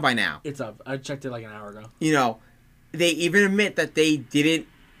take it down by now. It's up. I checked it like an hour ago. You know, they even admit that they didn't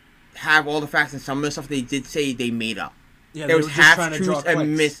have all the facts, and some of the stuff they did say they made up. Yeah, There they was were just trying half to draw truths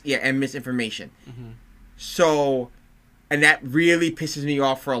and clicks. misinformation. Mm-hmm. So, and that really pisses me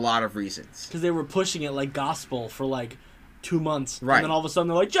off for a lot of reasons. Because they were pushing it like gospel for like 2 months, Right. and then all of a sudden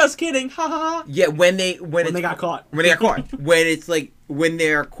they're like, "Just kidding, ha ha ha!" Yeah, when they got caught. when they got caught, when it's like when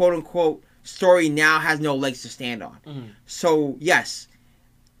their quote unquote story now has no legs to stand on. Mm-hmm. So yes,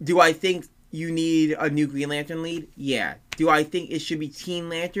 do I think you need a new Green Lantern lead? Yeah. Do I think it should be Teen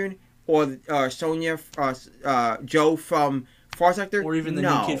Lantern or Sonya, Joe from Far Sector? Or even the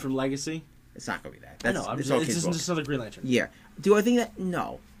No. new kid from Legacy. It's not gonna be that. I know. It's It's all just, kids' books. just another Green Lantern. Yeah. Do I think that?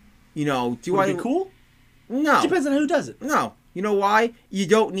 No. You know, do Would I? it be cool? No. Depends on who does it. No. You know why? You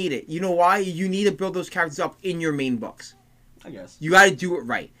don't need it. You know why? You need to build those characters up in your main books. I guess. You got to do it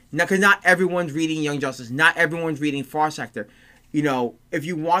right. Now, because not everyone's reading Young Justice. Not everyone's reading Far Sector. You know, if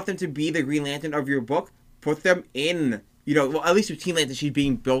you want them to be the Green Lantern of your book, put them in. You know, well, at least with Teen Lantern, she's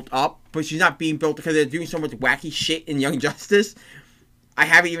being built up, but she's not being built because they're doing so much wacky shit in Young Justice. I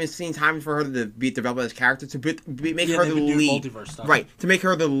haven't even seen time for her to be developed as a character to make Yeah, her they've the been doing lead, multiverse stuff. right? To make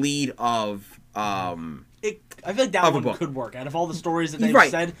her the lead of I feel like that Of a one book. could work. Out of all the stories that they've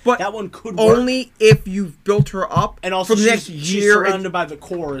Right, said, but that one could work. only if you've built her up And also, for the next she's year. surrounded by the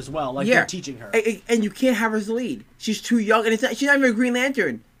core as well. Like, they're teaching her. And you can't have her as the lead. She's too young, and she's not even a Green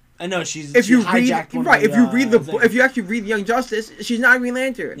Lantern. I know, she's If she you read, hijacked one of right, the, if you read the, things. if you actually read Young Justice, she's not a Green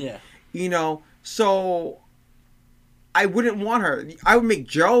Lantern. Yeah. You know, so I wouldn't want her. I would make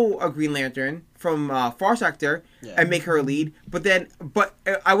Joe a Green Lantern from Far Sector and make her a lead. But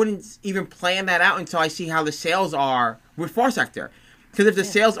I wouldn't even plan that out until I see how the sales are with Far Sector. Because if the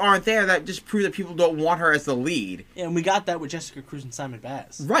sales aren't there, that just proves that people don't want her as the lead. Yeah, and we got that with Jessica Cruz and Simon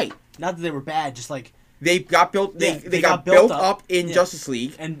Baz. Right. Not that they were bad, just like... They got built. They they got built up in Justice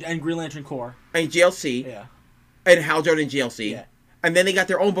League And Green Lantern Corps. and GLC Yeah. and Hal Jordan GLC. Yeah. And then they got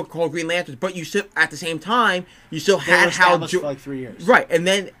their own book called Green Lanterns. But you still, at the same time, you still They were had Hal established for Jordan. like 3 years. Right, and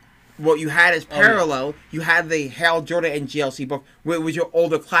then what you had as yeah. parallel, you had the Hal Jordan and GLC book, which was your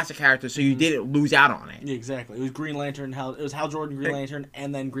older classic characters, so you didn't lose out on it. Yeah, exactly. It was Green Lantern, it was Hal Jordan, Green Lantern,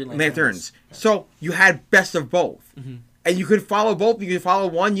 and then Green Lanterns. So you had best of both. And you could follow both. You could follow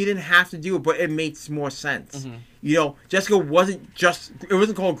one. You didn't have to do it, but it made more sense. You know, Jessica wasn't just... It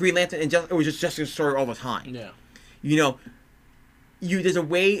wasn't called Green Lantern, and it was just Jessica's story all the time. Yeah. You know, there's a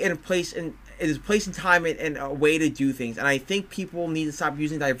way and a place and there's a place and time and a way to do things, and I think people need to stop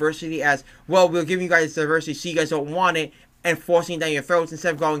using diversity as well. We're giving you guys diversity, so you guys don't want it, and forcing it down your throats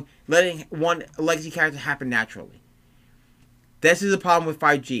instead of letting one legacy character happen naturally. This is the problem with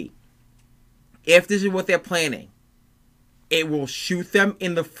 5G. If this is what they're planning, it will shoot them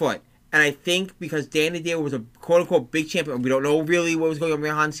in the foot. And I think because Danny Dale was a quote-unquote big champion, we don't know really what was going on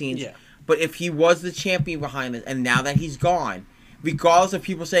behind the scenes, but if he was the champion behind it, and now that he's gone, regardless of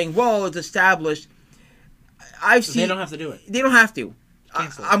people saying, well, it's established, They don't have to do it. They don't have to.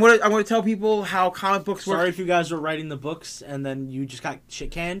 Cancel it. I'm gonna tell people how comic books work. Sorry if you guys were writing the books and then you just got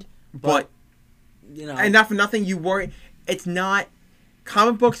shit canned. But you know, and not for nothing, you worry. It's not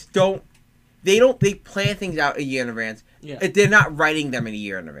comic books. They plan things out a year in advance. Yeah. They're not writing them in a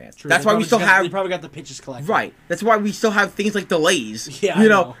year in advance. True. That's why we still have. They probably got the pitches collected. Right. That's why we still have things like delays. Yeah, you I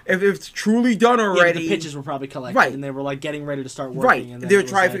know, know. if it's truly done Yeah, already. the pitches were probably collected, Right. and they were like getting ready to start working. Right. And then They were it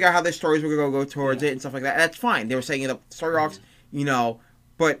was trying to like- figure out how their stories were going to go towards it and stuff like that. That's fine. They were setting it up story arcs, you know.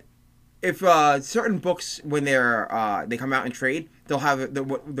 But if certain books, when they come out in trade, they'll have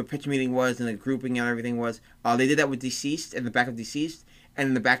what the pitch meeting was and the grouping and everything was. They did that with Deceased, in the back of Deceased, and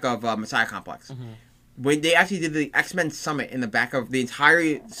in the back of Messiah Complex. Mm-hmm. When they actually did the X-Men Summit in the back of the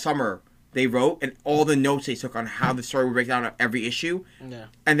entire summer, they wrote, and all the notes they took on how the story would break down on every issue. Yeah.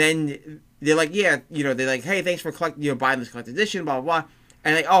 And then they're like, yeah, you know, they're like, hey, thanks for buying this collected edition, blah, blah, blah.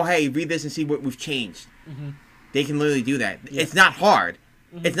 And like, oh, hey, read this and see what we've changed. Mm-hmm. They can literally do that. Yeah. It's not hard.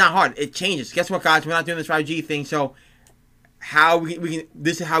 Mm-hmm. It's not hard. It changes. Guess what, guys? We're not doing this 5G thing, so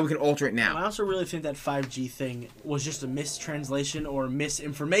this is how we can alter it I now. also really think that 5G thing was just a mistranslation or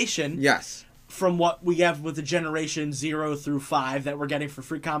misinformation. Yes. From what we have with the generation 0 through 5 that we're getting for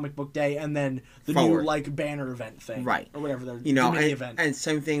Free Comic Book Day, and then the Forward. new like banner event thing, Right. or whatever the You know, mini and, event. and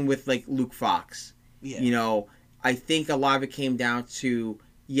same thing with like Luke Fox. Yeah. You know, I think a lot of it came down to,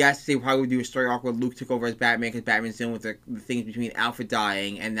 yes, they probably would do a story arc where Luke took over as Batman because Batman's dealing with the things between Alfred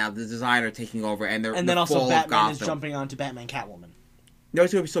dying and now the designer taking over and and then also Batman is jumping onto Batman Catwoman. No,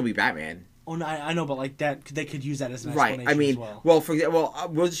 it's going to still be Batman. Oh no, I know, but like that, they could use that as an Right. explanation I mean, as well. for example,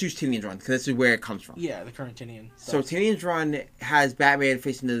 we'll just use Tinian's run because this is where it comes from. Yeah, the current Tinian. So Tinian's run has Batman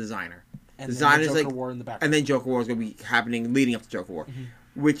facing the designer. and Designer's then the Joker like, War in the background. and then Joker War is going to be happening leading up to Joker War,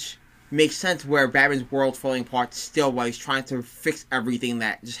 which makes sense where Batman's world falling apart still while he's trying to fix everything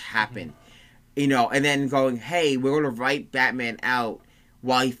that just happened. You know, and then going, hey, we're going to write Batman out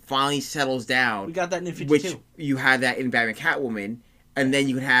while he finally settles down. we got that in New 52. Which you had that in Batman Catwoman, and then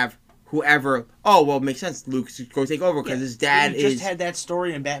you can have whoever. Oh, well, it makes sense. Luke's going to take over because his dad we is. just had that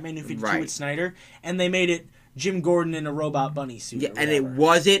story in Batman New 52 Right. with Snyder, and they made it Jim Gordon in a robot bunny suit. Yeah, or and it whatever.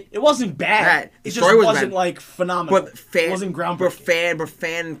 wasn't. It wasn't bad. Bad. It The just story was wasn't bad. like phenomenal. But it wasn't groundbreaking. But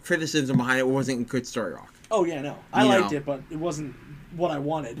fan criticism behind it wasn't a good story arc. Oh yeah, no, I You liked know. it, but it wasn't what I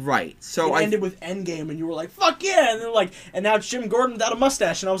wanted. Right. So It ended with Endgame, and you were like, "Fuck yeah!" And they're like, and now it's Jim Gordon without a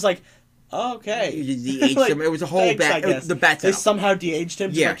mustache, and I was like, "Okay." You de-aged Like, him. It was a whole thanks, I it was guess. the bat They tale. somehow de-aged him,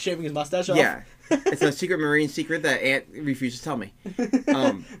 just Yeah. like shaving his mustache off. Yeah. It's a secret Marine secret that Ant refuses to tell me.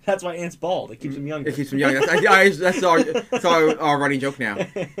 That's why Ant's bald. It keeps him younger. It keeps him young. That's our running joke now.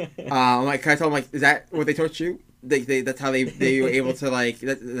 I'm like, can I tell him, like, is that what they taught you? That's how they were able to, like,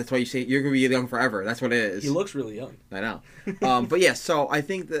 that's why you say you're gonna be young forever. That's what it is. He looks really young. I know. But yeah, so I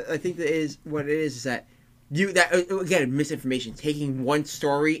think that is what it is that again, misinformation, taking one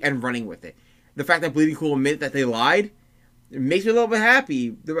story and running with it. The fact that Bleeding Cool admit that they lied, it makes me a little bit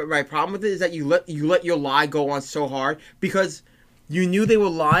happy. My problem with it is that you let your lie go on so hard because you knew they were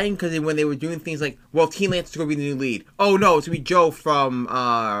lying because when they were doing things like, well, Teen Lance is going to be the new lead. Oh no, it's going to be Joe from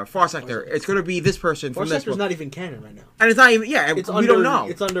Far Sector. It's going to be this person Far from this Sector's one. not even canon right now. And it's not even, we don't know.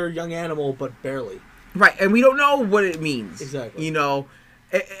 It's under Young Animal, but barely. Right, and we don't know what it means. Exactly. You know,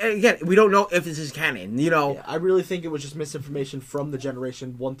 and again, we don't know if this is canon, you know. Yeah, I really think it was just misinformation from the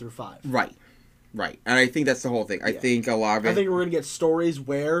generation 1 through 5. Right. And I think that's the whole thing. I think a lot of it... I think we're going to get stories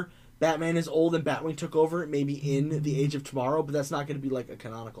where Batman is old and Batwing took over, maybe in the Age of Tomorrow, but that's not going to be like a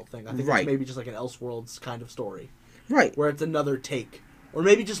canonical thing. I think Right. it's maybe just like an Elseworlds kind of story. Right. Where it's another take. Or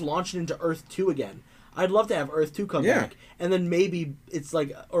maybe just launch it into Earth 2 again. I'd love to have Earth 2 come back. And then maybe it's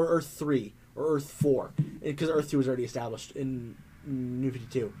like, or Earth 3, or Earth 4. Because Earth 2 is already established in New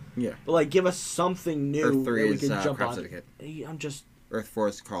 52. Yeah. But like, give us something new Earth 3 that we is can jump Crime on. Syndicate. I'm just Earth 4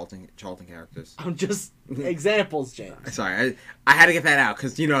 is Charlton characters. I'm just examples, James. Sorry, I had to get that out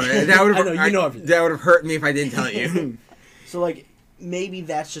because you know that would I know, you know everything. That would have hurt me if I didn't tell you. So like maybe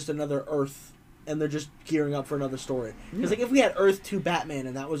that's just another Earth, and they're just gearing up for another story. Because like if we had Earth 2 Batman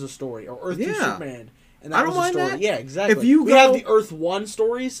and that was a story, or Earth 2 Yeah. Superman And I don't was a mind story. that. Yeah, exactly. If you we have go- the Earth 1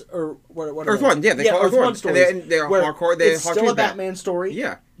 stories, or what Earth 1, yeah, they call Earth 1 stories. And they're where hardcore. They're it's hard still to a read. Batman story,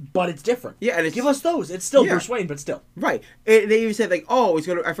 Yeah. but it's different. Yeah, and it's, Give us those. It's still Yeah. Bruce Wayne, but still. Right. They even said, like, oh, it's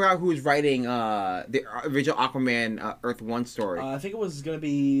gonna. I forgot who was writing the original Aquaman Earth 1 story. I think it was going to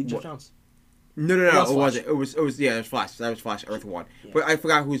be Jeff What? Johns. No, It was it wasn't. It was yeah, it was Flash. That was Flash Earth 1. Yeah. But I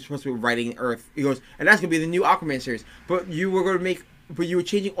forgot who was supposed to be writing Earth. He goes, and that's gonna be the new Aquaman series. But you were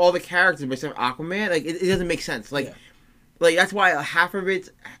changing all the characters except Aquaman. Like it doesn't make sense. Like Yeah. like that's why half of it's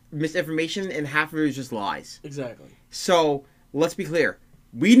misinformation and half of it is just lies. Exactly. So let's be clear.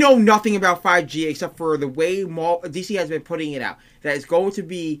 We know nothing about 5G except for the way DC has been putting it out. That it's going to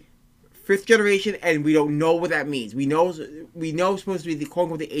be 5th generation, and we don't know what that means. We know it's supposed to be the quote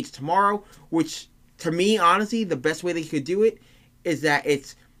unquote the age of tomorrow, which to me, honestly, the best way they could do it is that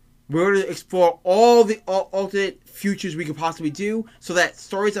we're going to explore all the alternate futures we could possibly do, so that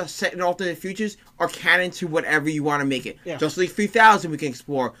stories that are set in alternate futures are canon to whatever you want to make it. Yeah. Justice League 3000 we can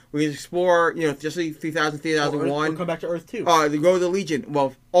explore. We can explore, Justice League 3000, 3001. We'll come back to Earth 2. The Go to the Legion.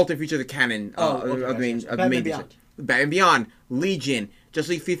 Well, alternate future the canon Okay, of the main. Batman Beyond. Batman Beyond, Legion, Justice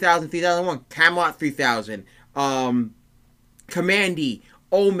League 3000, 3001, Camelot 3000, Commandy,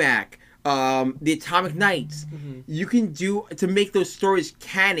 OMAC, the Atomic Knights. Mm-hmm. You can do to make those stories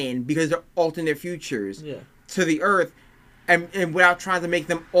canon because they're alternate futures Yeah. to the Earth, and without trying to make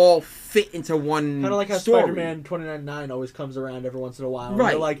them all fit into one. Kind of like how story. Spider-Man 2099 always comes around every once in a while. And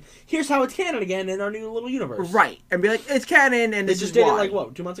Right. they're like, here's how it's canon again in our new little universe. Right, and be like, it's canon, and They this just is did why. it like,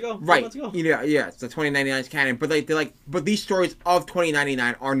 what, 2 months ago? 3 Right. months ago? Yeah, it's the 2099 is canon, but but these stories of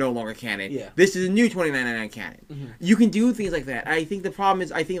 2099 are no longer canon. Yeah. This is a new 2099 canon. Mm-hmm. You can do things like that. I think the problem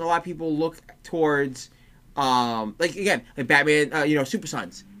is, I think a lot of people look towards, like Batman, Super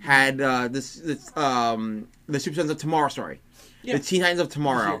Sons had the Super Sons of Tomorrow story. Yeah. The Teen Titans of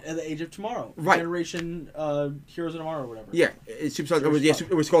Tomorrow. At the Age of Tomorrow. Right. Generation Heroes of Tomorrow or whatever. Yeah, Super Sons.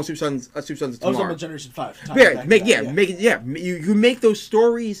 It was called Super Sons. Super Sons of I was talking Tomorrow. about Generation 5. You make those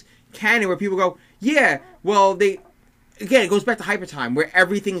stories canon where people go, yeah, well, it goes back to Hyper Time where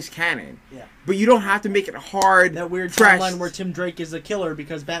everything's canon. Yeah. But you don't have to make it hard. That weird fresh. timeline where Tim Drake is a killer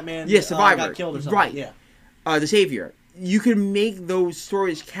because Batman Survivor. got killed or something. Right. Yeah. The Savior. You can make those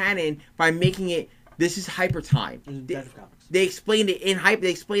stories canon by making it, this is Hyper Time. Detective Comics. They explained it in Hyper. They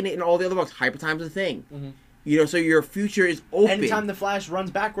explained it in all the other books. Hyper Time's a thing. Mm-hmm. So your future is open. Anytime the Flash runs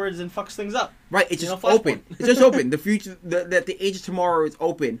backwards and fucks things up. Right, it's just Flashpoint. open. It's just open. The future, the Age of Tomorrow is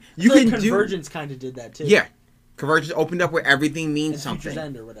open. You I feel can like do. Convergence kind of did that too. Yeah, Convergence opened up where everything means And something. Future's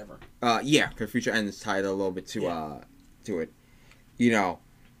End or whatever. Because Future End is tied a little bit to it,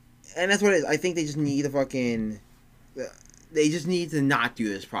 and that's what it is. I think they just need They just need to not do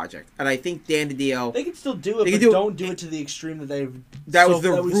this project, and I think Dan DiDio. They can still do it, They but can do it. don't do it to the extreme that they've. That was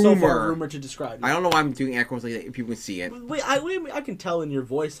the we so far rumor. rumored to describe. I don't know why I'm doing air quotes like that. People can see it. Wait, I can tell in your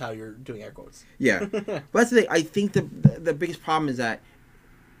voice how you're doing air quotes. Yeah, but that's the thing. I think the biggest problem is that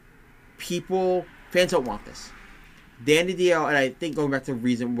fans don't want this. Dan DiDio, and I think going back to the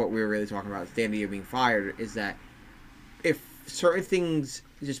reason what we were really talking about, Dan DiDio being fired, is that if certain things,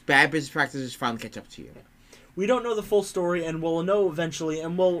 just bad business practices, finally catch up to you. We don't know the full story, and we'll know eventually,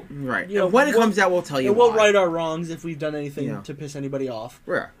 and we'll Right. And when it comes out, we'll tell you. And we'll why. right our wrongs if we've done anything Yeah. to piss anybody off.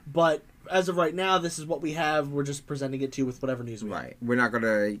 Yeah. But as of right now, this is what we have. We're just presenting it to you with whatever news we have. Right. We're not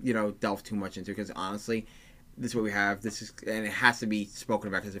gonna, delve too much into it because honestly, this is what we have. This is, and it has to be spoken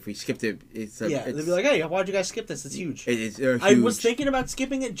about because if we skipped it, They'd be like, "Hey, why'd you guys skip this? It's huge." It is huge. I was thinking about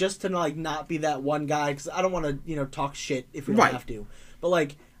skipping it just to not be that one guy because I don't want to talk shit if we don't Right. have to.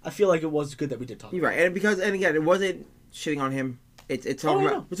 But I feel like it was good that we did talk. You're right, and again, it wasn't shitting on him. It's talking yeah.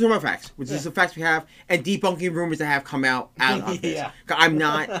 about we're talking about facts, which is the facts we have, and debunking rumors that have come out of this. Yeah. I'm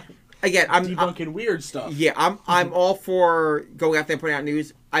not. Again, I'm debunking weird stuff. Yeah, I'm all for going out there and putting out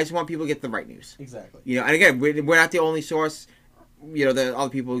news. I just want people to get the right news. Exactly. And again, we're not the only source. The other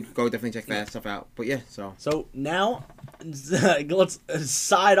people go definitely check that stuff out. But yeah, So now, let's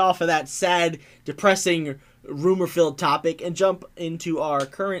side off of that sad, depressing, rumor-filled topic and jump into our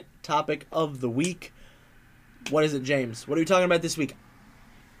current topic of the week. What is it, James? What are we talking about this week?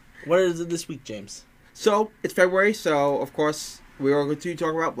 What is it this week, James? So it's February, so of course we are going to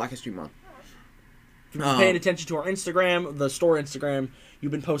talk about Black History Month. If you've been paying attention to our Instagram, the store Instagram,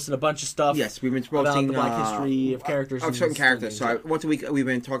 you've been posting a bunch of stuff. Yes, we've been about posting the Black history of characters. Of certain and characters. things. So once a week we've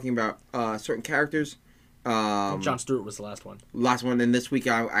been talking about certain characters. John Stewart was the last one. Last one, and this week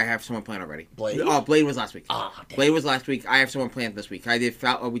I have someone planned already. Blade? Blade was last week. Ah, damn. Blade was last week. I have someone planned this week. I did.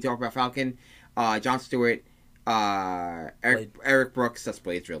 We talked about Falcon, John Stewart, Eric Brooks. That's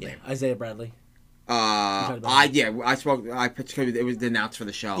Blade's real name. Isaiah Bradley. I spoke. I pitched. It was announced for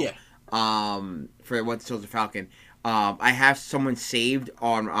the show. Yeah. for What Kills the Falcon. I have someone saved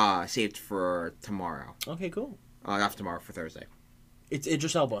for tomorrow. Okay, cool. Not for tomorrow, for Thursday. It's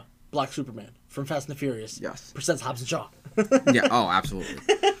Idris Elba, Black Superman from Fast and the Furious. Yes. Presents Hobbs and Shaw. Yeah. Oh, absolutely.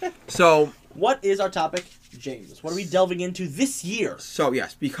 So. What is our topic, James? What are we delving into this year? So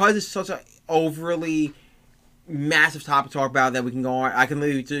yes, because it's such an overly massive topic to talk about that we can go on. I can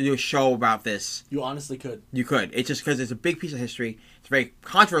literally do a show about this. You honestly could. You could. It's just because it's a big piece of history. It's a very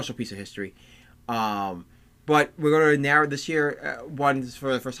controversial piece of history. But we're going to narrow this year. One, this is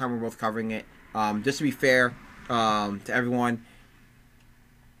for the first time we're both covering it. Just to be fair to everyone,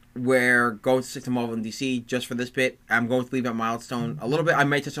 we're going to stick to Marvel and DC just for this bit. I'm going to leave out Milestone a little bit. I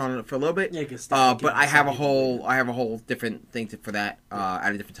might touch on it for a little bit. Yeah, but I have a whole different thing for that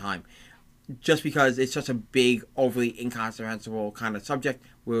at a different time. Just because it's such a big, overly incomprehensible kind of subject,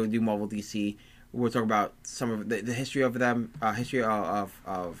 we'll do Marvel DC. We'll talk about some of the history of them, history of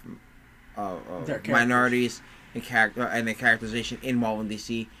minorities and character and the characterization in Marvel and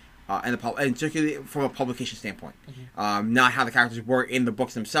DC, and particularly from a publication standpoint. Mm-hmm. Not how the characters were in the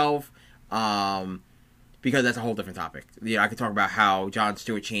books themselves, because that's a whole different topic. I could talk about how Jon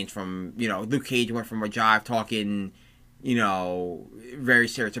Stewart changed from Luke Cage went from a jive talking, very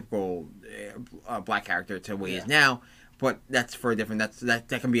stereotypical black character to what he is now. But that's for a different. That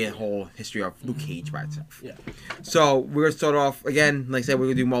can be a whole history of Luke Cage by itself. Yeah. So we're gonna start off again. Like I said, we're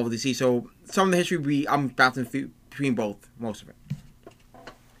gonna do Marvel DC. So some of the history I'm bouncing between both, most of it.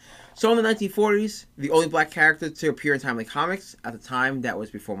 So in the 1940s, the only black character to appear in Timely Comics at the time, that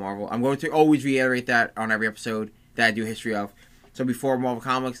was before Marvel. I'm going to always reiterate that on every episode that I do history of. So before Marvel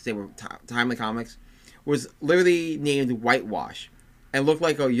Comics, they were Timely Comics, was literally named Whitewash and looked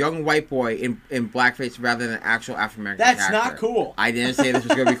like a young white boy in blackface rather than an actual African-American character. That's not cool. I didn't say this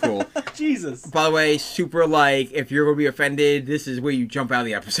was going to be cool. Jesus. By the way, super if you're going to be offended, this is where you jump out of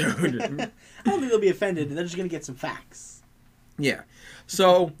the episode. I don't think they'll be offended. They're just going to get some facts. Yeah.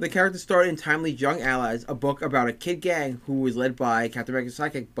 So, the character started in Timely's Young Allies, a book about a kid gang who was led by Captain America's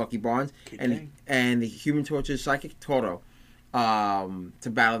sidekick, Bucky Barnes, and the Human Torch's sidekick, Toro, to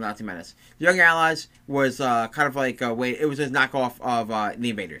battle the Nazi menace. The Young Allies was kind of like a way, it was a knockoff of the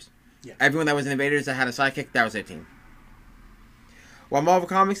Invaders. Yeah. Everyone that was in Invaders that had a sidekick, that was their team. While Marvel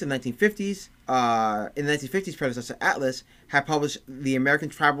Comics in the 1950s, predecessor Atlas had published the American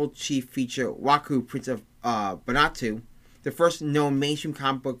Tribal Chief feature, Waku, Prince of Banatu, the first known mainstream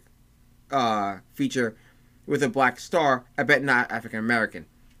comic book feature with a black star, I bet not African American.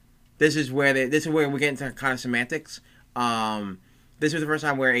 This is where we get into kind of semantics. This was the first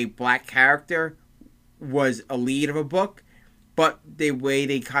time where a black character was a lead of a book, but the way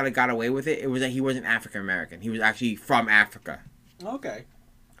they kind of got away with it was that he wasn't African American. He was actually from Africa. Okay.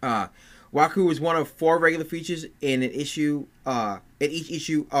 Waku was one of 4 regular features in each issue of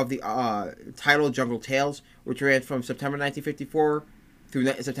the title Jungle Tales, which ran from September 1954 through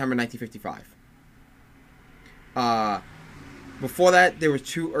September 1955. Before that, there were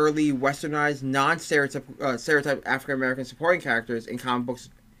 2 early westernized, non-stereotype African American supporting characters in comic books.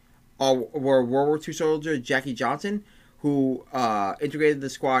 Were World War II soldier Jackie Johnson, who integrated the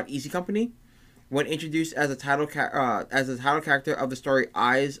squad Easy Company, when introduced as the title character of the story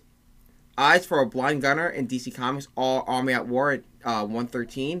Eyes for a Blind Gunner in DC Comics All Army at War at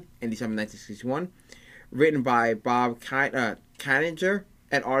 113 in December 1961, written by Bob Kanigher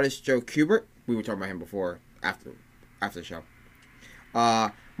and artist Joe Kubert. We were talking about him before after the show.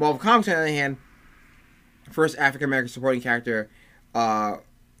 Marvel Comics, on the other hand, first African American supporting character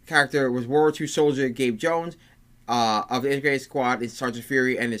was World War II soldier Gabe Jones of the Integrated Squad in Sergeant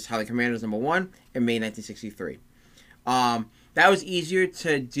Fury and his Highland Commanders #1 in May 1963. That was easier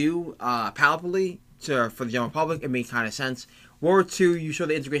to do palpably for the general public. It made kind of sense. World War II, you show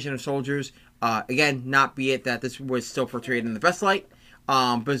the integration of soldiers. Again, not be it that this was still portrayed in the best light,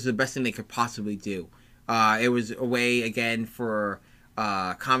 but it's the best thing they could possibly do. It was a way, again, for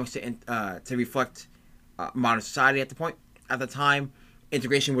comics to reflect modern society at the time.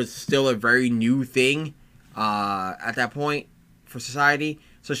 Integration was still a very new thing at that point for society.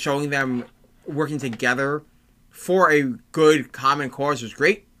 So showing them working together for a good common cause was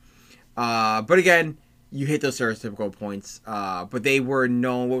great. But again, you hit those stereotypical points. But they were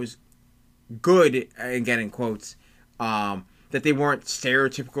known, what was good, again in quotes, that they weren't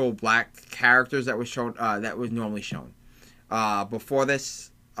stereotypical black characters that was shown, that was normally shown. Before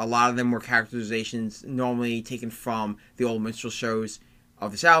this, a lot of them were characterizations normally taken from the old minstrel shows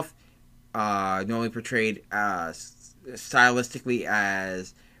of the South, normally portrayed stylistically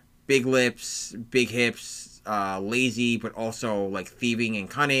as big lips, big hips, lazy, but also like thieving and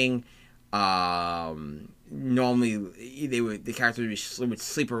cunning, Normally, the characters would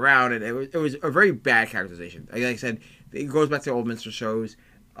sleep around, and it was a very bad characterization. Like I said, it goes back to old minstrel shows.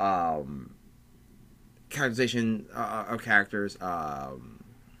 Characterization of characters. I'm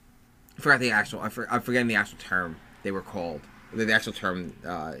forgetting the actual term they were called. The actual term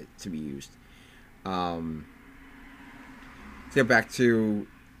to be used. To get back to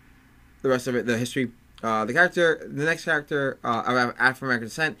the rest of it, the history. The next character of African American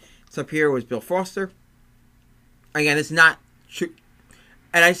descent up here was Bill Foster. Again, it's not true,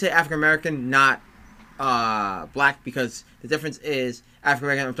 and I say African American, not black, because the difference is African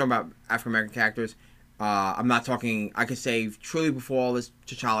American. I'm talking about African American characters. I'm not talking. I could say truly before all this,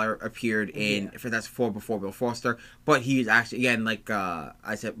 T'Challa appeared in Fantastic Four before Bill Foster, but he's actually, again, like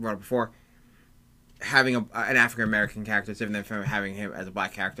I said brought up before, having an African American character is different than from having him as a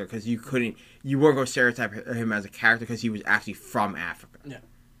black character, because you weren't going to stereotype him as a character because he was actually from Africa. Yeah.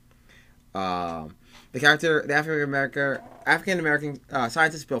 The African American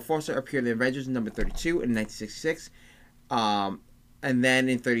scientist Bill Foster appeared in Avengers number 32 in 1966, and then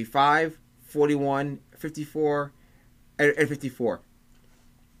in 35, 41, 54, and 54,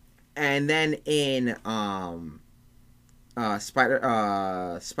 and then in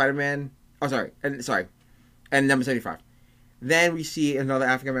Spider-Man. And number 75. Then we see another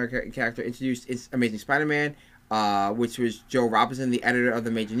African American character introduced. It's Amazing Spider-Man, which was Joe Robinson, the editor of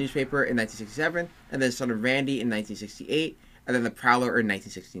the major newspaper, in 1967, and then son of Randy in 1968, and then the Prowler in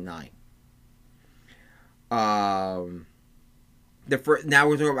 1969. Now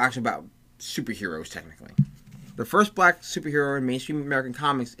we're talking actually about superheroes, technically. The first black superhero in mainstream American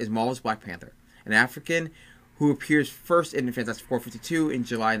comics is Marvel's Black Panther, an African who appears first in Fantastic Four 52 in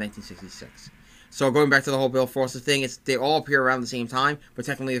July 1966. So going back to the whole Bill Foster thing, they all appear around the same time, but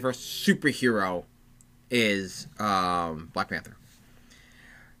technically the first superhero is Black Panther.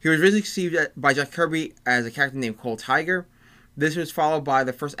 He was originally conceived by Jack Kirby as a character named Cole Tiger. This was followed by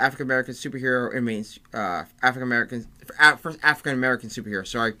the first African American superhero first African American superhero.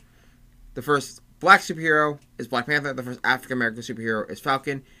 Sorry, the first black superhero is Black Panther. The first African American superhero is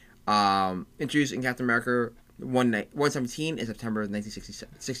Falcon. Introduced in Captain America 117 in September of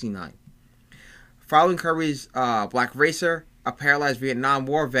 1969. Following Kirby's Black Racer, a paralyzed Vietnam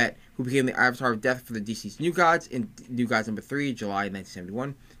War vet who became the avatar of death for the DC's New Gods in New Gods number 3, July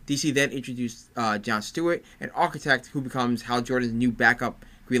 1971. DC then introduced John Stewart, an architect who becomes Hal Jordan's new backup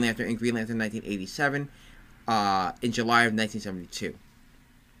Green Lantern in Green Lantern 1987 in July of 1972.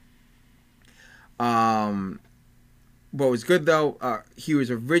 What was good, though, he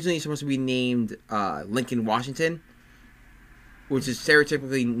was originally supposed to be named Lincoln Washington, which is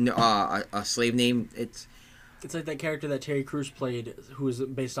stereotypically a slave name. It's like that character that Terry Crews played, who was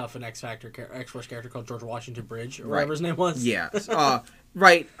based off an X-Force character called George Washington Bridge, or whatever his name was. Yeah.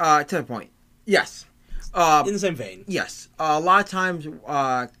 Right, to the point. Yes. In the same vein. Yes. A lot of times,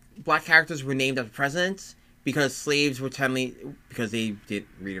 black characters were named after presidents because slaves were because they didn't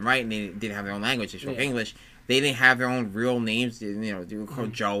read and write and they didn't have their own language. They spoke English. They didn't have their own real names. They were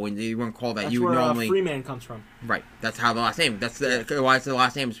called Joe, and they weren't called that. That's you where normally Freeman comes from. Right. That's how the last name. That's why it's the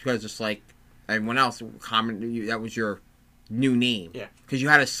last name is because just like everyone else, that was your new name. Yeah. Because you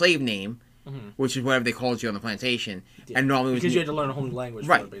had a slave name, which is whatever they called you on the plantation, and normally because you had to learn a whole new language.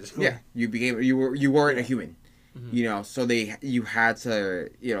 Right. For it, basically. Yeah. You weren't a human. So you had to,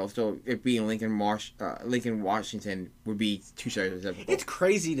 so it being Lincoln Washington would be too stereotypical. It's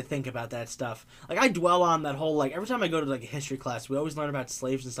crazy to think about that stuff. Like, I dwell on that whole, every time I go to, a history class, we always learn about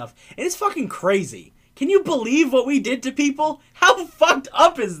slaves and stuff, and it's fucking crazy. Can you believe what we did to people? How fucked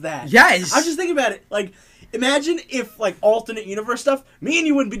up is that? Yes! I'm just thinking about it. Imagine if, alternate universe stuff, me and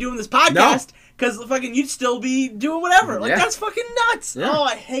you wouldn't be doing this podcast, because you'd still be doing whatever. That's fucking nuts. Yeah. Oh,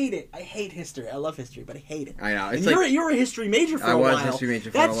 I hate it. I hate history. I love history, but I hate it. I know. It's you're a history major for a while. I was a history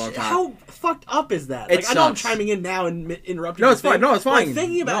major for a long time. How fucked up is that? I know I'm chiming in now and interrupting. No, it's fine. No, it's fine. But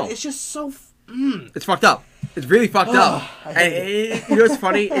thinking about it, it's just so... It's fucked up. It's really fucked up. And what's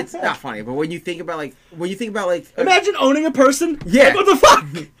funny? It's not funny, but when you think about imagine owning a person. Yeah. What the fuck?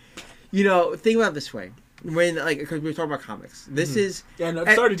 Think about it this way. When because we were talking about comics, this is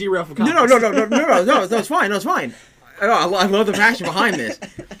sorry to derail from comics. No, it's fine. I love the passion behind this.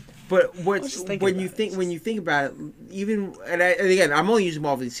 But when you think about it, even and again, I'm only using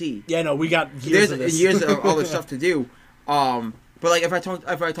Marvel DC. Yeah, no, we got years of this. Years of other stuff to do. But if I talk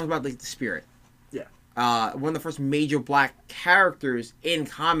about the Spirit. Yeah. One of the first major black characters in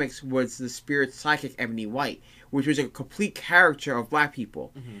comics was the Spirit's sidekick Ebony White, which was a complete caricature of black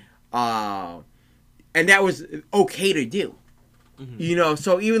people. And that was okay to do. You know,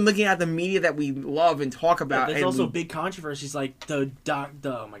 so even looking at the media that we love and talk about, There's and also we- big controversies like the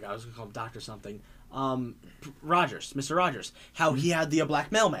oh my god, I was gonna call him Doctor something. Rogers, Mr. Rogers, how he had the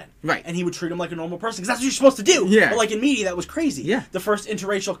black mailman, Right. and he would treat him like a normal person because that's what you're supposed to do. Yeah. But like in media, that was crazy. Yeah. The first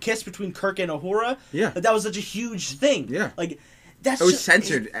interracial kiss between Kirk and Uhura. Yeah. That was such a huge thing. Yeah. Like that's it was just,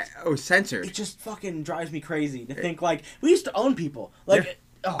 censored. It was censored. It just fucking drives me crazy to think like we used to own people. Like Yeah.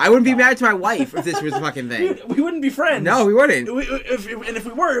 oh, I wouldn't be God. married to my wife if this was a fucking thing. We wouldn't be friends. No, we wouldn't. And if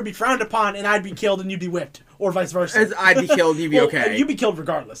we were, it'd be frowned upon, and I'd be killed, and you'd be whipped, or vice versa. As I'd be killed, you'd be Well, okay. You'd be killed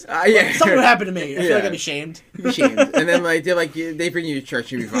regardless. Yeah. Like, something would happen to me. I feel like Yeah. I'd be shamed. You'd be shamed. And then like they bring you to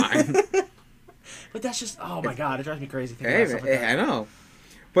church, you'd be fine. But that's just oh my god, it drives me crazy. Thinking Hey, about stuff like I know.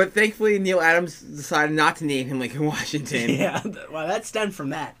 But thankfully, Neil Adams decided not to name him Lincoln Washington. that. Yeah, well, that stemmed from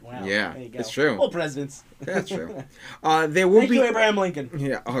that. Wow. Yeah, there you go. it's true. Well, presidents. That's true. There will Thank be you, Abraham Lincoln.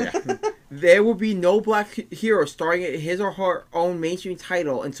 yeah, oh yeah. There will be no black hero starring in his or her own mainstream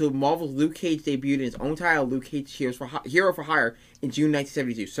title until Marvel's Luke Cage debuted in his own title, Luke Cage Hero for Hire, in June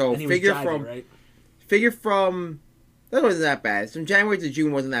 1972. So And he was figure jivey, right? that wasn't that bad. From January to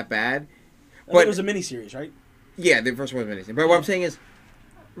June wasn't that bad. But But it was a miniseries, right? yeah, the first one was amazing. But what I'm saying is,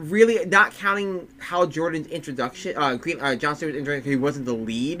 really not counting Hal Jordan's introduction, John Stewart's introduction, he wasn't the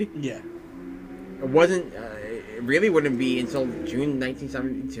lead. Yeah. It wasn't. It really wouldn't be until June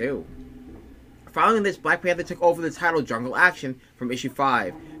 1972. Following this, Black Panther took over the title Jungle Action from issue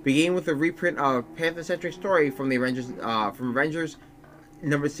 5, beginning with a reprint of Panther-centric story from the Avengers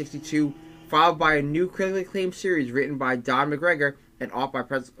number 62, followed by a new critically acclaimed series written by Don McGregor and art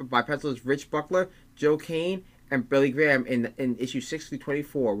by pencilers Rich Buckler, Joe Kane, and Billy Graham in issue 6 through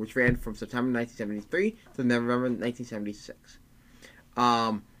 24, which ran from September 1973 to November 1976.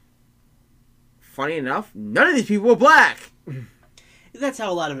 Funny enough, none of these people were black. That's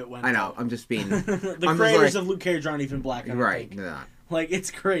how a lot of it went. I know. I'm just being The I'm just creators like- of Luke Cage aren't even black. I don't right. think. They're not. Like,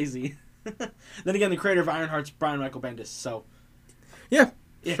 it's crazy. Then again, the creator of Ironheart's Brian Michael Bendis, so. Yeah.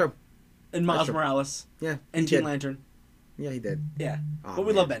 Yeah. Sure. And Miles Sure. Morales. Yeah. And he Teen did. Lantern. Yeah, he did. Yeah. Oh, But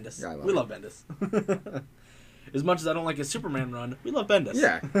we man. love Bendis. Yeah, I love we it. love Bendis. As much as I don't like his Superman run, we love Bendis.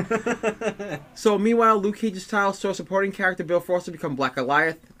 Yeah. So meanwhile, Luke Cage's title saw supporting character Bill Foster become Black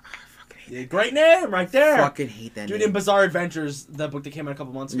Goliath. I fucking hate Yeah, great name right there. Fucking hate that Dude, name. in Bizarre Adventures, that book that came out a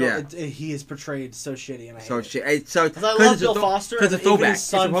couple months ago, Yeah. he is portrayed so shitty, and I hate So it. shit. It's so Because I love it's Bill Foster. because and it's a even throwback. his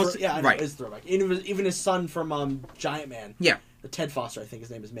son It's supposed to- I know, right. it's throwback. Even his son from Giant Man. Yeah. Ted Foster, I think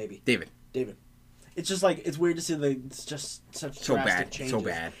his name is maybe. David. It's just like, it's weird to see it's just such So drastic bad. changes. So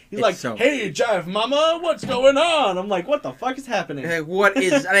bad. He's It's like, so- hey, Jeff, mama, what's going on? I'm like, what the fuck is happening? Like, what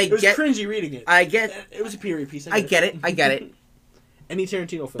is? And I It was get. cringy reading it. I get. It was a period piece. I get it. I get it. Any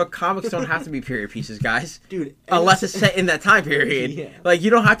Tarantino film. But comics don't have to be period pieces, guys. Dude. Unless it's set in that time period. Yeah. Like, you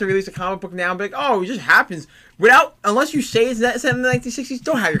don't have to release a comic book now and be like, oh, it just happens. Unless you say it's set in the 1960s,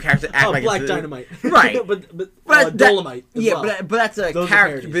 don't have your character act like Black it's... Dynamite. Right. but But that- Dolomite as Yeah, well. but that's a Those are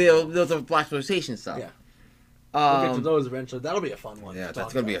character. parodies. Those are Black exploitation stuff. Yeah. We'll get to Um, those eventually. That'll be a fun one. yeah, to that's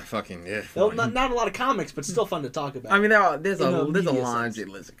talk going to be a about. fucking... Yeah, Well, fun. not a lot of comics, but still fun to talk about. I mean, there's in a a media laundry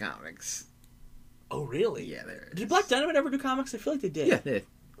sense. list of comics. Oh, really? Yeah, there is. Did Black Dynamite ever do comics? I feel like they did. Yeah, they did.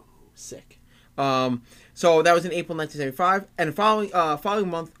 Sick. So that was in April 1975, and the following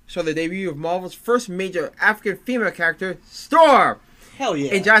month saw the debut of Marvel's first major African female character, Storm, Hell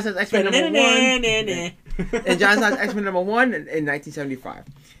yeah. in Johnson's X-Men number 1. Na-na-na-na-na. In Johnson's X-Men number 1 in 1975.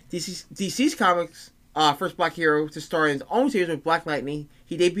 DC's Comics' first black hero to star in his own series with Black Lightning.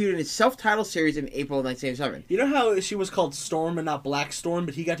 He debuted in his self-titled series in April of 1977. You know how she was called Storm and not Black Storm,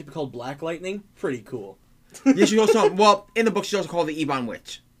 but he got to be called Black Lightning? Pretty cool. Yeah, she's also in the book she's also called the Ebon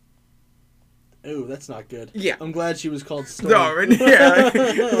Witch. Ooh, that's not good. Yeah. I'm glad she was called Storm. No,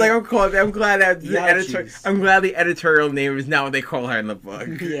 yeah, like I'm glad that the editor. Ouchies. I'm glad the editorial name is now what they call her in the book.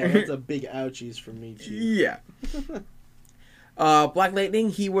 Yeah, that's a big ouchies from me, Chief. Yeah. Black Lightning.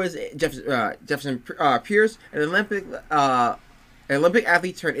 He was Jefferson Pierce, an Olympic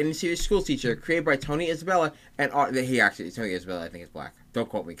athlete turned Indian series school teacher, created by Tony Isabella and art. Tony Isabella, I think, is black. Don't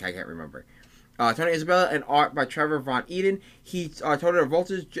quote me, I can't remember. Tony Isabella and art by Trevor Von Eden. He toted a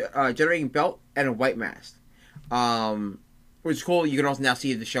voltage generating belt and a white mask, which is cool. You can also now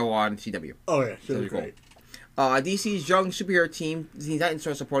see the show on CW. Oh, yeah. Really cool. DC's young superhero team, Teen Titans,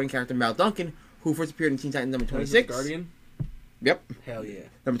 saw supporting character Mal Duncan, who first appeared in Teen Titans number 26. Guardian? Yep. Hell yeah.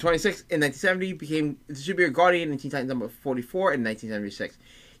 Number 26 in 1970, became the superhero Guardian in Teen Titans number 44 in 1976.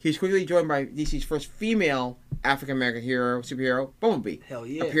 He was quickly joined by DC's first female African-American superhero, Bumblebee. Hell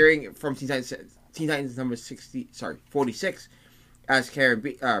yeah. Appearing from Teen Titans number 46 as Karen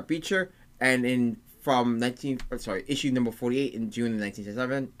Beecher, and issue number 48 in June of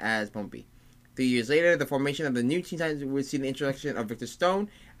 1977 as Bumblebee. 3 years later, the formation of the new Teen Titans would see the introduction of Victor Stone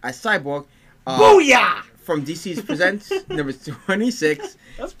as Cyborg. Booyah! From DC's Presents, number 26.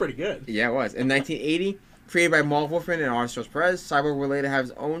 That's pretty good. Yeah, it was. In 1980, created by Marv Wolfman and Arthur Perez, Cyborg would later have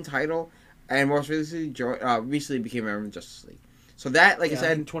his own title, and most recently became a member of Justice League. So that, like I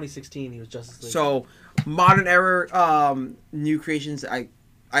said, in 2016 he was Justice League. so modern era new creations. I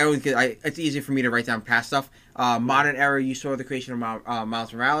always get. It's easy for me to write down past stuff. Modern era, you saw the creation of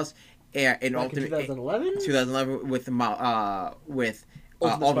Miles Morales in Ultimate 2011. 2011 with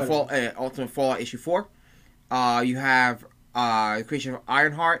Ultimate Fallout issue 4. You have the creation of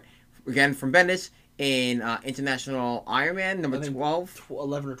Ironheart again from Bendis in International Iron Man number 12.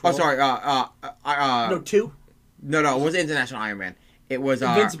 11 or 12. Oh, sorry. No, 2. No, it wasn't International Iron Man. It was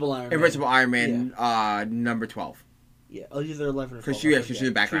Invincible Iron Man. Invincible Iron Man, number 12. Yeah, either 11 or 12. Because she's in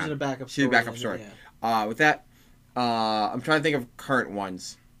the background. She's in a backup story. She's in a backup story. Yeah. With that, I'm trying to think of current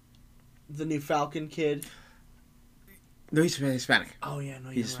ones. The new Falcon kid. No, he's Hispanic. Oh yeah,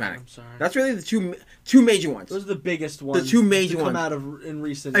 no, he's Hispanic. Right. I'm sorry. That's really the two major ones. Those are the biggest ones. The two major to come ones out of in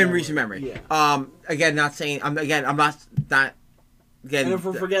recent memory. Yeah. Again, not saying. I'm not. Again, and if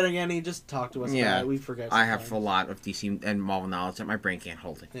we're forgetting any, just talk to us. Yeah, about it. We forget. I have a lot of DC and Marvel knowledge that my brain can't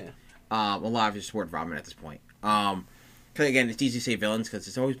hold it. Yeah. A lot of just word vomit at this point. Because again, it's easy to say villains because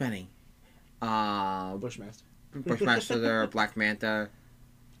it's always Benny. Bushmaster, Black Manta.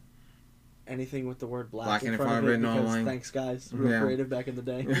 Anything with the word black in front of it. Thanks, guys. Real creative back in the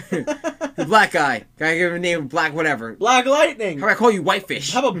day. The black guy. Can I give him a name? Black whatever. Black Lightning. How about I call you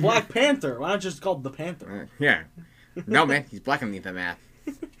Whitefish? How about Black Panther? Why not just call him the Panther? Yeah. No, man. He's black underneath the mask.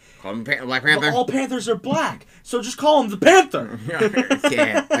 Call him Black Panther. But all Panthers are black, so just call him the Panther.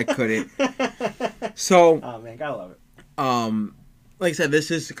 Yeah, I couldn't. So. Oh man, gotta love it. Like I said,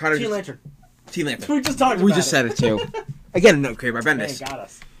 this is kind of Teen Lantern. Teen Lantern. We just talked about it. We just said it too. Again, no, created by Bendis. Man, got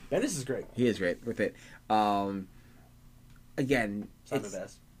us. Bendis is great. He is great with it. Again,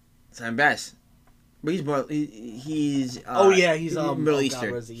 Simon Best. But he's more. He's. He's Middle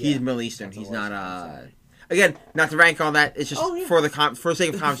Eastern. He's Middle Eastern. He's not. Again, not to rank all that. It's just for the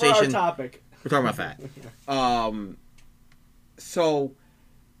sake of conversation. For our topic. We're talking about that. So,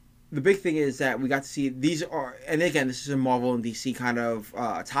 the big thing is that we got to see these are, and again, this is a Marvel and DC kind of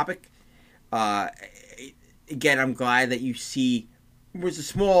topic. Again, I'm glad that you see. Was the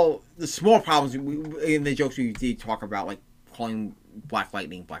small problems in the jokes we did talk about, like calling Black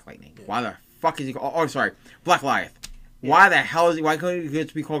Lightning. Yeah. Why the fuck is he called? Oh, sorry, Black Goliath. Yeah. Why the hell is he? Why couldn't he get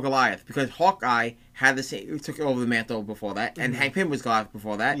to be called Goliath? Because Hawkeye had the same, took over the mantle before that, and Hank Pym was Goliath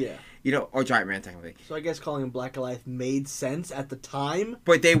before that. Yeah, or Giant Man technically. So I guess calling him Black Goliath made sense at the time,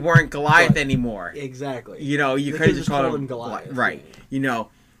 but they weren't Goliath anymore. Exactly. You could have just called him Goliath, right? Yeah.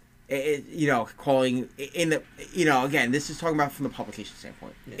 Calling in the again, this is talking about from the publication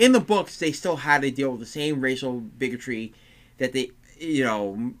standpoint. Yeah. In the books, they still had to deal with the same racial bigotry that they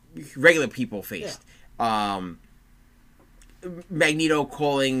regular people faced. Yeah. Magneto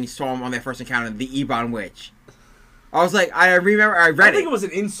calling Storm on their first encounter the Ebon Witch. I was like, I remember I read it. I think it was an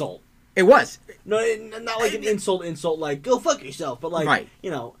insult. It was. No, not like an insult like go fuck yourself, but like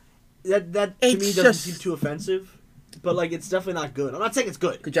that to me doesn't seem too offensive. But, like, it's definitely not good. I'm not saying it's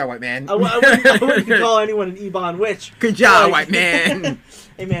good. Good job, white man. I wouldn't call anyone an Ebon Witch. Good job, white man.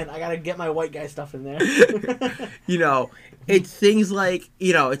 Hey, man, I gotta get my white guy stuff in there. It's things like,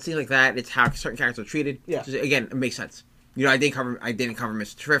 it's things like that. It's how certain characters are treated. Yeah. Just, again, it makes sense. I didn't cover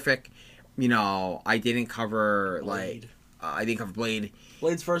Mr. Terrific. I didn't cover, Blade. I didn't cover Blade.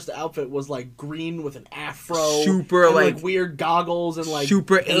 Blade's first outfit was like green with an afro, super and, like weird goggles and like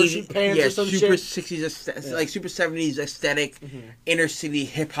super 80s pants or some super shit. 60s, like super 70s aesthetic, inner city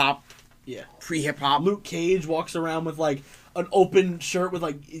hip hop, pre hip hop. Luke Cage walks around with like an open shirt with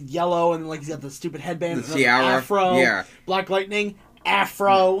like yellow and like he's got the stupid headband, the tiara, afro. Black Lightning,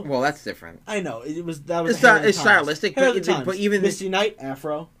 afro. Well, that's different. I know it's stylistic, but even Misty Knight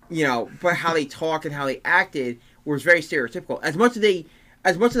afro. But how they talk and how they acted was very stereotypical. As much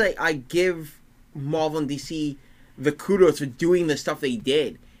as I give Marvel and DC the kudos for doing the stuff they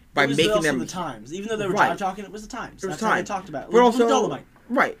did by making them the times, even though they were talking, it was the times. That's how they talked about it. But also Dolomite,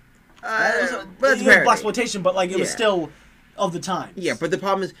 right? But that's blaxploitation, but like it was still of the times. Yeah, but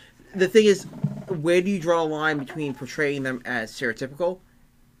the thing is, where do you draw a line between portraying them as stereotypical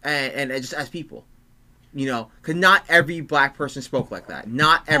and just as people? Because not every black person spoke like that.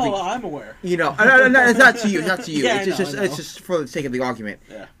 Not every. Oh, I'm aware. No, it's not to you. It's not to you. Yeah, it's just for the sake of the argument.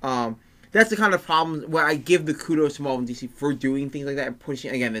 Yeah. That's the kind of problem where I give the kudos to Marvel and DC for doing things like that and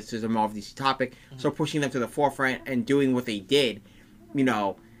pushing. Again, this is a Marvel DC topic, so pushing them to the forefront and doing what they did,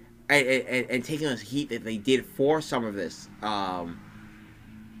 and taking the heat that they did for some of this.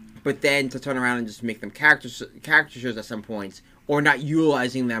 but then to turn around and just make them character shows at some points, or not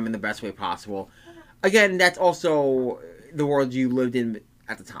utilizing them in the best way possible. Again, that's also the world you lived in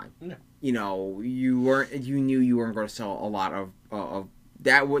at the time. Yeah. You know, you knew you weren't going to sell a lot of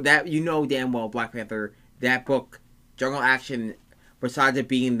that. You know damn well Black Panther, that book, Jungle Action. Besides it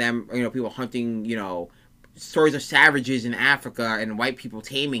being them, you know, people hunting, you know, stories of savages in Africa and white people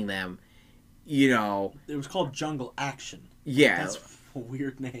taming them, you know. It was called Jungle Action. Yeah. That's a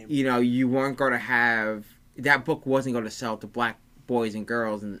weird name. You know, you weren't going to have... That book wasn't going to sell to black boys and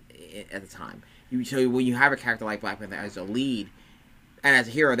girls at the time. So when you have a character like Black Panther as a lead and as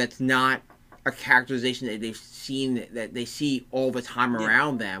a hero, that's not a characterization that they've seen, that they see all the time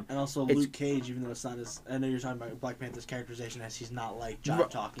around them. And also Luke Cage, even though it's not as... I know you're talking about Black Panther's characterization as he's not like jive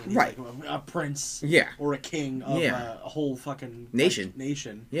talking. He's right. like a prince. Yeah. Or a king of a whole fucking... Nation.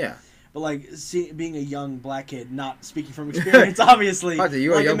 Nation. Yeah. But like being a young black kid, not speaking from experience, obviously. What,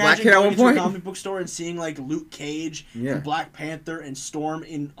 you were like, a young black kid at one point? Imagine going to a comic book store and seeing like Luke Cage and Black Panther and Storm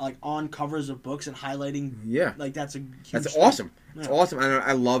in like on covers of books and highlighting. Yeah, like that's a huge that's awesome. Yeah. It's awesome.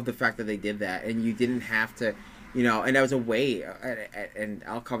 I love the fact that they did that, and you didn't have to, you know, and that was a way. And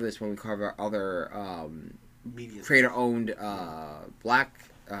I'll cover this when we cover other creator-owned black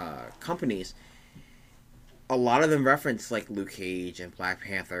companies. A lot of them reference like Luke Cage and Black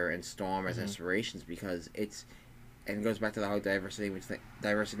Panther and Storm as inspirations because it goes back to the whole diversity thing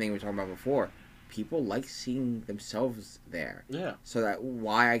we were talking about before. People like seeing themselves there. Yeah. So that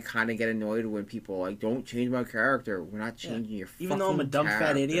why I kind of get annoyed when people like don't change my character. We're not changing your fucking Even though I'm a dumb character.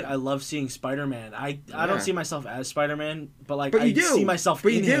 fat idiot, I love seeing Spider-Man. I don't see myself as Spider-Man, but like but you I do. see myself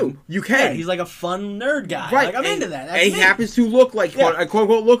but in you do. him. You can. Yeah, he's like a fun nerd guy. Right. Like I'm into that. That's and he me. happens to look like quote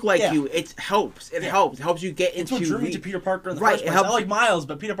unquote look like Yeah. you. It helps. It helps. It helps you get It's into what drew me to Peter Parker in the Right, first it place. helps- I like Miles,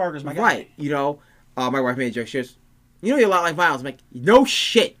 but Peter Parker's my guy. Right. You know, my wife made a joke. She goes, "You know you're a lot like Miles." I'm like, "No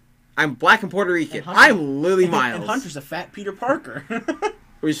shit. I'm black and Puerto Rican. I'm Lily Miles." And Hunter's a fat Peter Parker.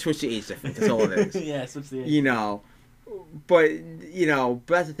 We just switch the age difference. That's all it is. Yeah, switch the age. You know, but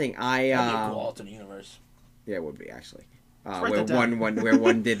that's the thing. That'd be a cool alternate universe. Yeah, it would be actually. write Where that down.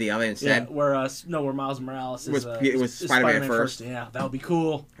 one did the other instead. Yeah, where Miles Morales is was is Spider-Man first. Yeah, that would be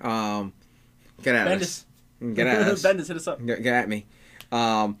cool. Get at us. Bendis. Get at us. Bendis, hit us up. Get at me.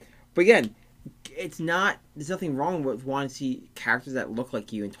 But again, it's not. There's nothing wrong with wanting to see characters that look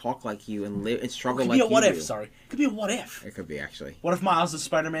like you and talk like you and live and struggle like you. Could be a what if. do. Sorry, could be a what if. It could be actually. What if Miles is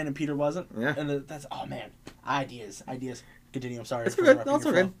Spider-Man and Peter wasn't? Yeah. And that's man, ideas. Continue. I'm sorry. It's for good. interrupting No, it's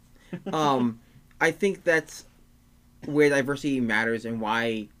your okay. flow. I think that's where diversity matters and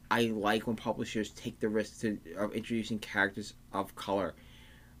why I like when publishers take the risk of introducing characters of color.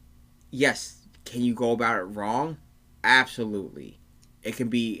 Yes, can you go about it wrong? Absolutely. It can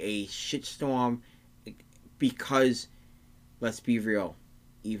be a shitstorm because, let's be real,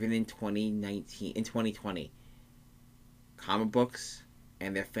 even in 2020, comic books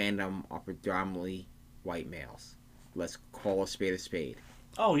and their fandom are predominantly white males. Let's call a spade a spade.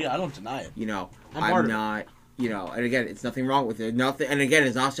 Oh yeah, I don't deny it. You know, I'm not. You know, and again, it's nothing wrong with it. Nothing, and again,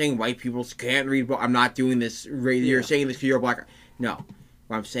 it's not saying white people can't read books. I'm not doing this. You're saying this because you're black. No,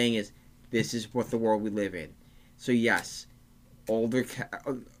 what I'm saying is, this is what the world we live in. So yes, older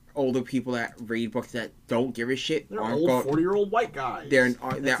people that read books that don't give a shit. They're old 40-year-old white guys. That's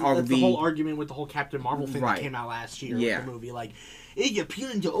the whole argument with the whole Captain Marvel thing that came out last year Yeah. with the movie. Like, it's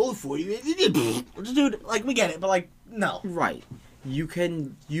appealing to old 40. Dude, like we get it, but like no. Right. You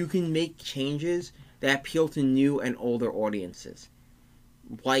can make changes that appeal to new and older audiences.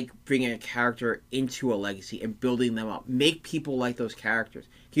 Like bringing a character into a legacy and building them up. Make people like those characters.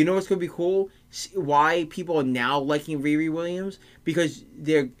 You know what's going to be cool? Why people are now liking Riri Williams? Because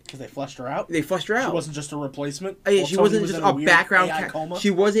they fleshed her out. They fleshed her out. She wasn't just a replacement. She wasn't just a background. coma. She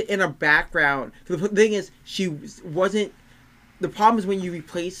wasn't in a background. The thing is, she wasn't. The problem is when you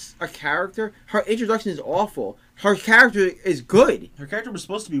replace a character, her introduction is awful. Her character is good. Her character was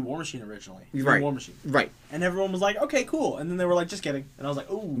supposed to be War Machine originally. Right. War Machine. Right. And everyone was like, okay, cool. And then they were like, just kidding. And I was like,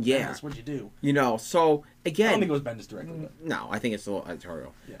 oh, yeah. Bendis, what'd you do? You know, so again. I don't think it was Bendis directly. But. No, I think it's a little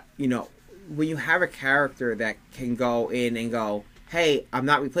editorial. Yeah. You know, when you have a character that can go in and go, hey, I'm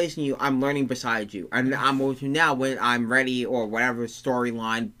not replacing you, I'm learning beside you. And I'm going to now, when I'm ready or whatever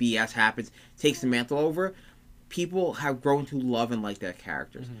storyline BS happens, takes the mantle over, people have grown to love and like their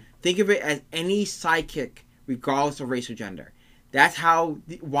characters. Mm-hmm. Think of it as any sidekick, regardless of race or gender. That's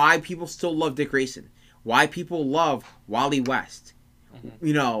why people still love Dick Grayson. Why people love Wally West. Mm-hmm.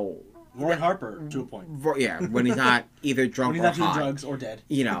 You know... Roy Harper, to a point. Yeah, when he's not either drunk or high. When he's not doing drugs or dead.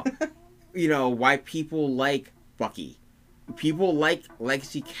 You know, why people like Bucky. People like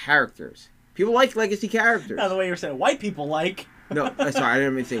legacy characters. People like legacy characters. Now, the way you're saying white people like... No, sorry, I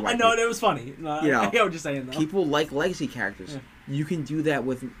didn't mean to say white I know people. it was funny. No, You know, I get what you're saying though. People like legacy characters. Yeah. You can do that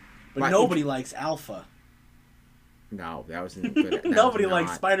with. But nobody likes Alpha. No, that wasn't good. That Nobody was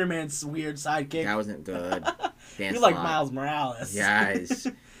likes not. Spider-Man's weird sidekick. That wasn't good. You like Miles Morales. Yes.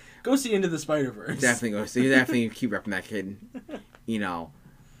 Go see Into the Spider-Verse. Definitely go. So you definitely keep repping that kid. You know.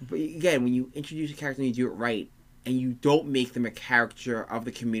 But again, when you introduce a character and you do it right, and you don't make them a character of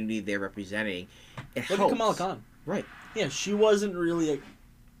the community they're representing, it Look helps. at Kamala Khan. Right. Yeah, she wasn't really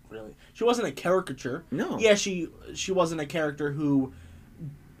she wasn't a caricature. No. Yeah, she wasn't a character who.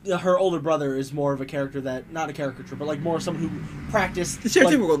 Her older brother is more of a character that, not a caricature, but like more someone who practiced The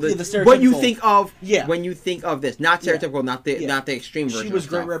stereotypical, like, the stereotypical. what you think of Yeah. when you think of this, not stereotypical, not the extreme version. She was of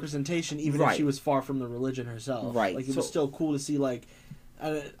great stuff. representation, even if she was far from the religion herself. Right. Like it was still cool to see, like,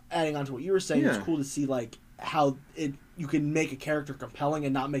 adding on to what you were saying, it's cool to see like how you can make a character compelling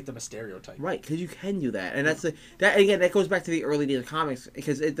and not make them a stereotype. Right, because you can do that, and that's that goes back to the early days of comics.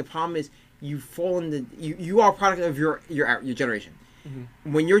 Because the problem is you fall into you are a product of your generation.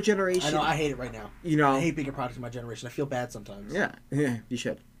 Mm-hmm. When your generation, I know, I hate it right now. You know, I hate being a product of my generation. I feel bad sometimes. Yeah, you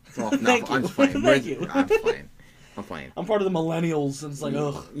should. Well, Thank you. I'm just playing. Thank you. I'm playing. I'm playing. I'm part of the millennials, and it's like,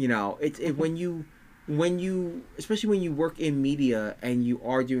 ugh. You know, it's when you especially when you work in media and you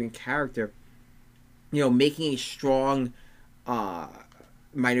are doing character, you know, making a strong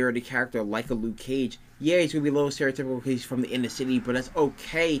minority character like a Luke Cage. Yeah, he's gonna be a little stereotypical because he's from the inner city, but that's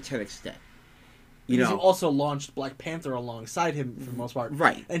okay to an extent. You know, he also launched Black Panther alongside him for the most part.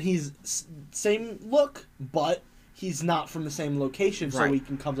 Right. And he's same look, but he's not from the same location, so he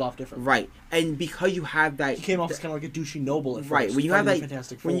comes off different. Right. And because you have that... He came off as kind of like a douchey noble at first. Right. When you have that...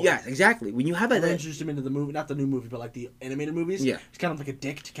 Fantastic Four. Yeah, exactly. When you have that... And they introduced him into the movie, not the new movie, but like the animated movies. Yeah. He's kind of like a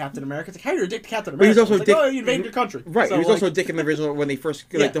dick to Captain America. It's like, hey, you're a dick to Captain But America. he's also a dick... Oh, you invaded your country. Right. So, he was also a dick in the original when they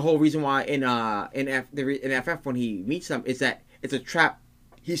first... Like, the whole reason why in FF when he meets them is that it's a trap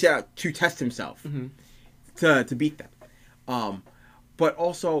he set out to test himself. Mm-hmm. To beat them. But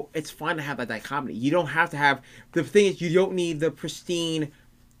also, it's fine to have that dichotomy. You don't have to have... The thing is, you don't need the pristine,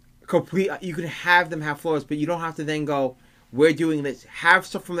 complete... You can have them have flaws, but you don't have to then go, we're doing this. Have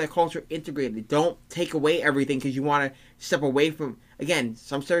stuff from that culture integrated. Don't take away everything because you want to step away from... Again,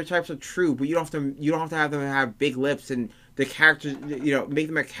 some stereotypes are true, but you don't have to have them have big lips and the characters... You know, make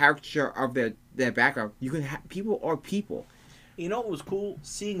them a caricature of their background. You can have... People are people. You know what was cool?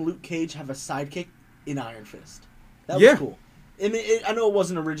 Seeing Luke Cage have a sidekick in Iron Fist. That was cool. I mean, I know it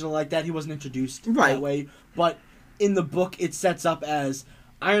wasn't original like that. He wasn't introduced that way. But in the book, it sets up as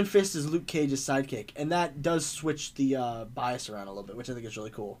Iron Fist is Luke Cage's sidekick. And that does switch the bias around a little bit, which I think is really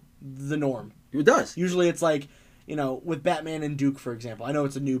cool. The norm. It does. Usually it's like, you know, with Batman and Duke, for example. I know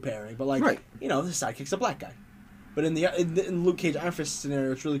it's a new pairing, but like, you know, the sidekick's a black guy. But in Luke Cage Iron Fist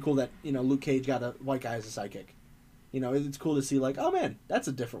scenario, it's really cool that, you know, Luke Cage got a white guy as a sidekick. You know, it's cool to see like, oh man, that's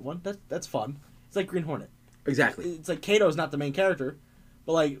a different one. That's fun. It's like Green Hornet. Exactly. It's like Kato's not the main character,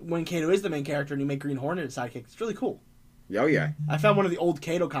 but like when Kato is the main character and you make Green Hornet a sidekick, it's really cool. Oh yeah. I found one of the old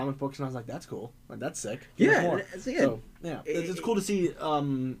Kato comic books and I was like, that's cool. Like that's sick. Yeah. So yeah, it's cool to see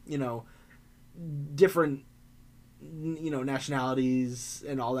you know, different, you know, nationalities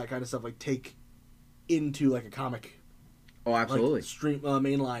and all that kind of stuff like take into like a comic. Oh, absolutely. Like, stream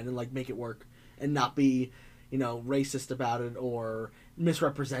mainline and like make it work and not be, you know, racist about it or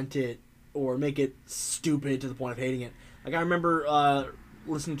misrepresent it. Or make it stupid to the point of hating it. Like, I remember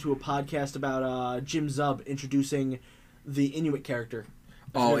listening to a podcast about Jim Zub introducing the Inuit character.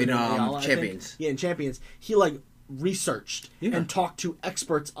 Oh, in Champions. Yeah, in Champions. He, like, researched and talked to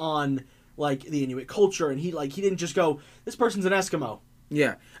experts on, like, the Inuit culture. And he didn't just go, this person's an Eskimo.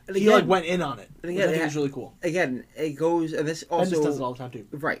 Yeah. And he, like, went in on it. Which I think is really cool. Again, it goes... And this also... Bendis does it all the time, too.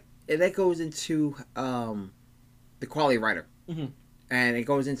 Right. And that goes into the quality writer. Mm-hmm. And it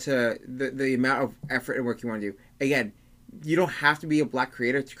goes into the amount of effort and work you want to do. Again, you don't have to be a black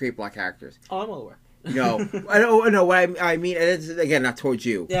creator to create black characters. Oh, I'm well aware. You know, I know what I mean. And it's, again, not towards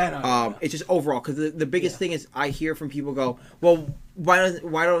you. Yeah, no. It's just overall because the biggest thing is I hear from people go, well, why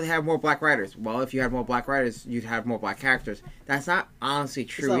don't they have more black writers? Well, if you had more black writers, you'd have more black characters. That's not honestly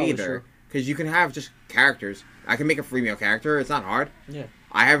true either. Because you can have just characters. I can make a female character. It's not hard. Yeah.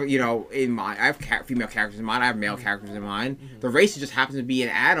 I have, you know, I have female characters in mind. I have male characters in mind. Mm-hmm. The race just happens to be an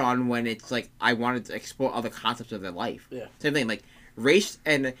add-on when it's like I wanted to explore other concepts of their life. Yeah. Same thing, like race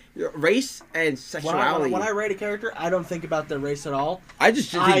and sexuality. When I write a character, I don't think about their race at all. I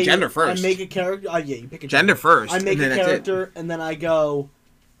just think gender first. I make a character. You pick a gender first. I make a character, and then I go,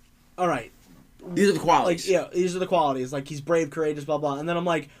 all right, these are the qualities. Like, yeah, these are the qualities. Like, he's brave, courageous, blah, blah. And then I'm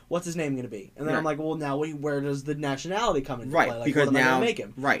like, what's his name going to be? And then I'm Right. like, well, now where does the nationality come into Right, play? Like, because what am I now- going to make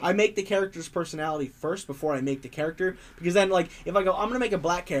him? right. I make the character's personality first before I make the character. Because then, like, if I go, I'm going to make a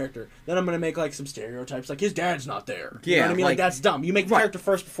black character, then I'm going to make, like, some stereotypes. Like, his dad's not there. You know Yeah, what I mean? Like, like- that's dumb. You make the Right. character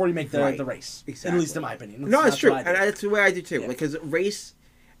first before you make the, Right. the race. Exactly. At least in my opinion. No, it's That's true, what I and do. that's the way I do too. Yeah. Because race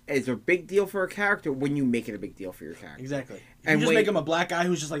is a big deal for a character when you make it a big deal for your character. Exactly. If And you just when- make him a black guy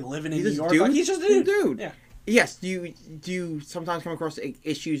who's just, like, living in He's New just York. dude. Like, he's just a dude. Yeah. Yes. Do you sometimes come across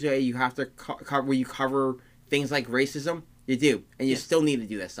issues that you have to cover where you cover things like racism? You do, and you Yes. still need to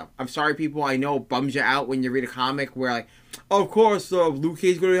do that stuff. I'm sorry, people. I know it bums you out when you read a comic where, like, oh, of course, Luke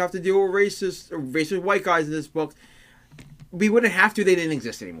Cage's going to have to deal with racist white guys in this book. We wouldn't have to. They didn't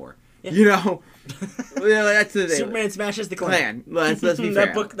exist anymore. Yeah. You know, yeah, that's the thing. Superman smashes the Klan. Klan. Let's be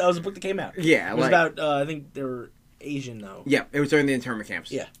fair. That was a book that came out. Yeah, It was like, about, I think they were Asian, though. yeah, it was during the internment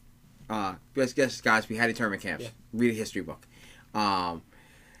camps. Yeah. Guess guys, we had internment camps. Yeah. Read a history book.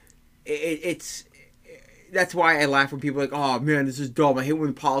 It's that's why I laugh when people are like, oh man, this is dumb. I hate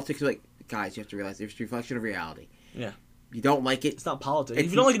when politics are like, guys, you have to realize it's a reflection of reality. Yeah. You don't like it. It's not politics. It's-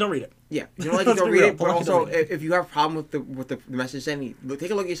 If you don't like it, don't read it. Yeah, you don't like it, Let's don't be read real. it. But Don't like it, don't also, read it. if you have a problem with the message, then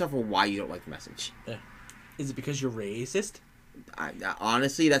take a look at yourself for why you don't like the message. Is it because you're racist?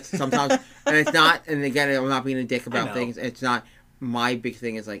 Honestly, that's sometimes, and it's not. And again, I'm not being a dick I about know. things. It's not. My big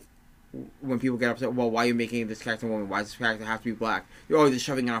thing is like when people get upset. Well, why are you making this character a woman? Why does this character have to be black? Oh, they're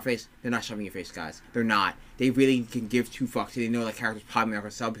shoving it in our face. They're not shoving your face, guys. They're not. They really can give two fucks. They know that character's probably not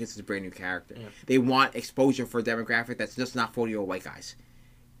gonna sell because it's a brand new character. Yeah. They want exposure for a demographic that's just not 40-year-old white guys.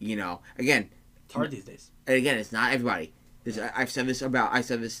 You know, again, It's hard these days. and again, it's not everybody. I said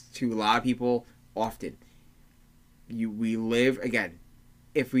this to a lot of people often. We live again.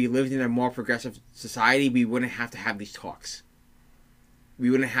 If we lived in a more progressive society, we wouldn't have to have these talks. We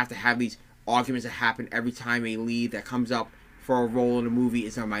wouldn't have to have these arguments that happen every time a lead that comes up for a role in a movie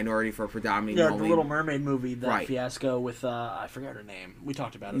is a minority for a predominantly. Yeah, the only- Little Mermaid movie, that Right. fiasco with, I forgot her name. We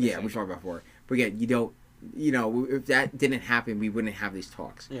talked about it. I Yeah, think. we talked about before. But again, you don't. You know, if that didn't happen, we wouldn't have these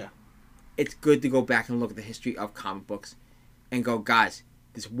talks. Yeah. It's good to go back and look at the history of comic books, and go, guys.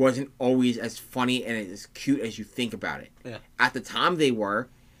 This wasn't always as funny and as cute as you think about it. Yeah. At the time they were,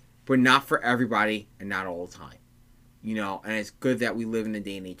 but not for everybody and not all the time. You know, and it's good that we live in a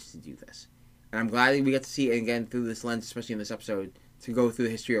day and age to do this. And I'm glad that we got to see it again through this lens, especially in this episode, to go through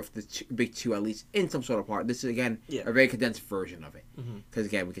the history of the big two, at least in some sort of part. This is, again, Yeah. a very condensed version of it. Mhm. Because,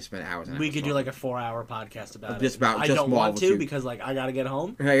 again, we could spend hours and hours. We could do talking. like a 4-hour podcast about Just it. about- I just don't want Marvel to too. because like I gotta get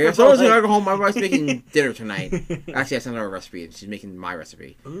home. Hey, if someone's gonna go home, my wife's making dinner tonight. Actually, I sent her a recipe, and she's making my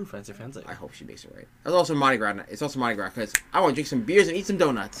recipe. Ooh, fancy, fancy. I hope she makes it right. It's also Mardi Gras. It's also Mardi Gras because I want to drink some beers and eat some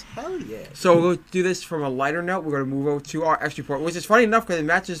donuts. Hell yeah. So we'll do this from a lighter note. We're going to move over to our X report, which is funny enough because it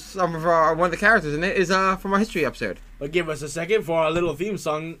matches some of one of the characters, and it is from our history episode. But give us a second for our little theme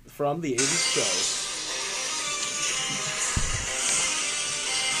song from the 80s show.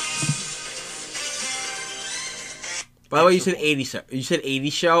 By the way, you said 80 show. You said 80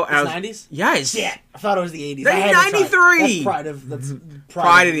 show. And It's I was, 90s? Yes. Yeah, I thought it was the 80s. That's I had to try. 93. That's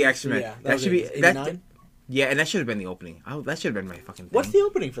Pride of the X-Men. Yeah, That was should be- 89? Yeah, and that should have been the opening. Oh, that should have been my fucking thing. What's the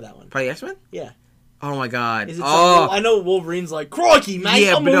opening for that one? Pride of the X-Men? Yeah. Oh my god. Is it Oh, something? I know Wolverine's like, crikey, mate,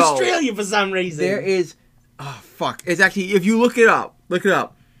 Yeah, I'm but no. Australia for some reason. there is. Oh fuck! It's actually, if you look it up,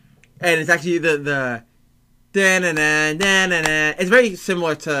 and it's actually the. Da-na-na, da-na-na. It's very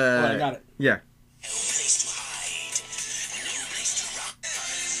similar to. Oh, I got it. Yeah.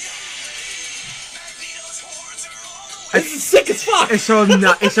 This is sick as fuck. It's so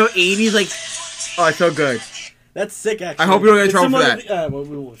it's so 80s, like, oh, it's so good. That's sick, actually. I hope you don't get in It's trouble for similar that. to well,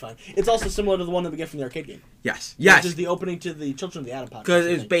 we will be fine. It's also similar to the one that we get from the arcade game. Yes, Which yes, is the opening to the Children of the Atom podcast. because I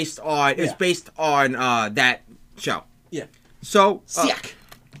it's think. based on that show. Yeah. So Sick.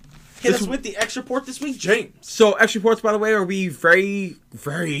 Hit this- us with the X report this week, James. So X reports, by the way, are we very,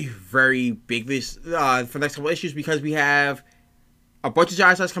 very, very big this for the next couple issues because we have a bunch of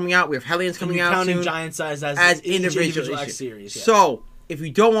Giant Size coming out. We have Hellions coming You're out counting soon Giant Size as each individual X issues. series. Yeah. So if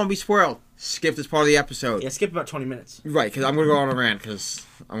you don't want to be spoiled, skip this part of the episode. Yeah, skip about 20 minutes. Right, because I'm gonna go on a rant.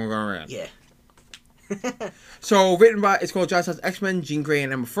 Yeah. So it's called Giant Size X-Men, Jean Grey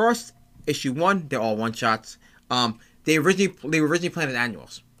and Emma Frost, issue 1. They're all one shots. They were originally planned as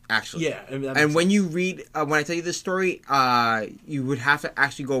annuals, actually. Yeah. And when you read, when I tell you this story, you would have to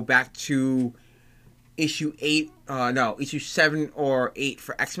actually go back to issue 7 or 8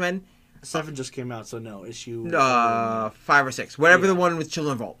 for X-Men. 7 just came out, so no. Issue... 5 or 6, whatever the one with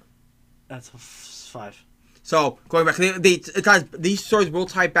Children of Vault. That's 5. So going back, guys, these stories will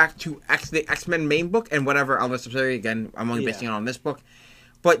tie back to the X-Men main book and whatever other subsidiary. Again, I'm only basing it on this book,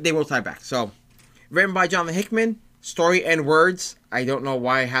 but they will tie back. So Written by Jonathan Hickman. Story and words. I don't know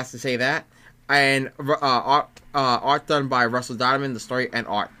why it has to say that. And art done by Russell Donovan. The story and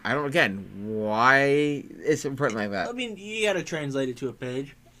art. I don't. Again, why is it written like that? I mean, you gotta translate it to a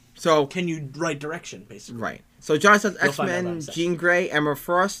page. So Can you write direction, basically? right. So John says You'll find out X-Men, about it in a second. Jean Grey, Emma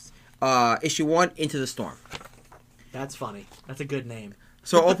Frost, issue 1, Into the Storm. That's funny. That's a good name.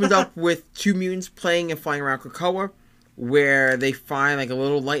 So it opens up with 2 mutants playing and flying around Krakoa, where they find like a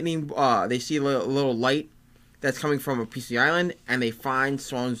little lightning. They see a little light that's coming from a piece of the island, and they find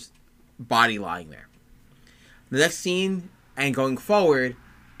Storm's body lying there. The next scene, and going forward,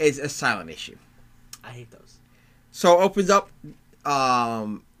 is a silent issue. I hate those. So it opens up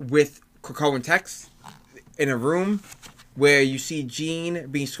with Krakoan text in a room where you see Jean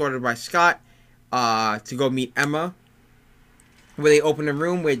being escorted by Scott to go meet Emma, where they open a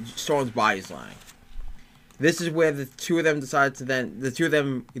room where Storm's body is lying. This is where the two of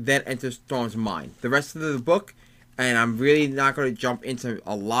them then enter Storm's mind. The rest of the book, and I'm really not going to jump into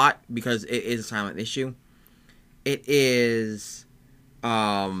a lot because it is a silent issue. It is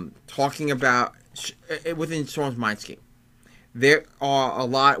talking about within Storm's mindscape. There are a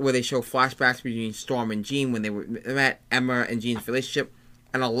lot where they show flashbacks between Storm and Jean when they met, Emma and Jean's relationship,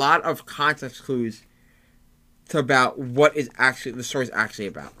 and a lot of context clues to about what is actually the story is actually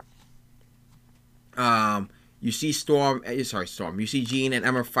about. You see You see Jean and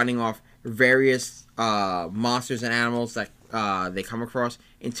Emma fighting off various monsters and animals that they come across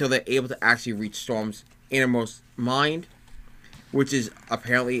until they're able to actually reach Storm's innermost mind, which is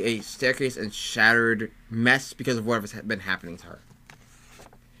apparently a staircase and shattered mess because of whatever's been happening to her.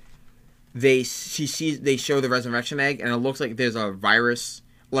 They show the resurrection egg, and it looks like there's a virus,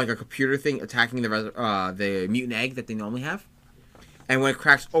 like a computer thing, attacking the mutant egg that they normally have. And when it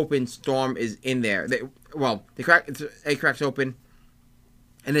cracks open, Storm is in there. Egg cracks open,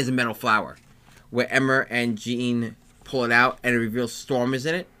 and there's a metal flower, where Emma and Jean pull it out, and it reveals Storm is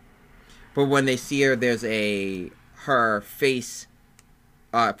in it. But when they see her, there's her face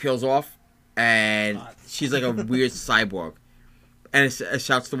peels off, and she's like a weird cyborg, and it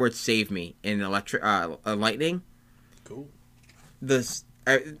shouts the word "Save me" in lightning. Cool. Then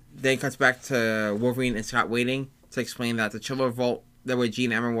it cuts back to Wolverine and Scott waiting to explain that the Chiller Vault, that way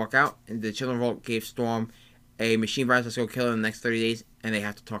Jean and Emma walk out, and the Chiller Vault gave Storm a machine virus that's going to kill her in the next 30 days, and they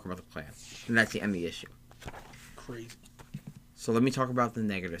have to talk about the plan. And that's the end of the issue. Crazy. So let me talk about the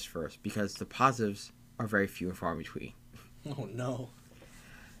negatives first, because the positives are very few and far between. Oh no.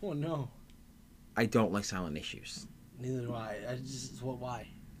 Oh no. I don't like silent issues. Neither do I. Why?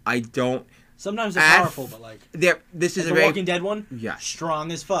 I don't. Sometimes they're powerful, but like this is the a very Walking Dead one. Yeah.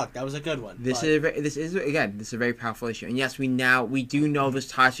 Strong as fuck. That was a good one. This is a very powerful issue, and yes, we do know this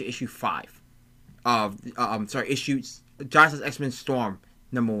ties to issue 5 of issues Johnson's X-Men Storm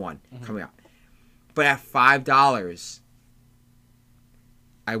 #1 coming out. But at $5,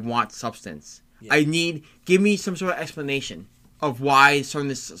 I want substance. Yeah. Give me some sort of explanation of why some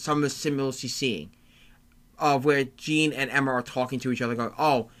of the symbols she's seeing, of where Jean and Emma are talking to each other, going,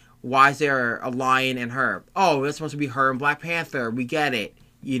 "Oh, why is there a lion and her? Oh, that's supposed to be her and Black Panther. We get it.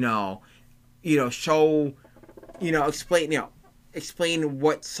 Explain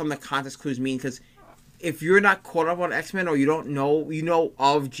what some of the context clues mean, because if you're not caught up on X-Men or you don't know,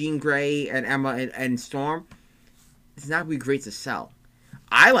 of Jean Grey and Emma and Storm, it's not going to be great to sell.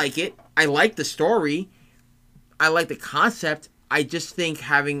 I like it. I like the story. I like the concept. I just think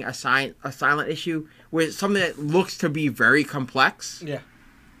having a silent issue with something that looks to be very complex,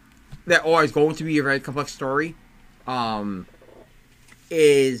 or is going to be a very complex story,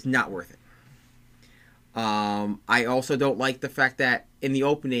 is not worth it. I also don't like the fact that in the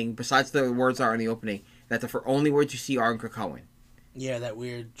opening, besides the words that are in the opening, that the only words you see are in Krakoan. Yeah, that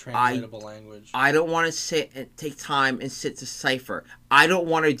weird translatable language. I don't want to sit and take time and sit to cipher. I don't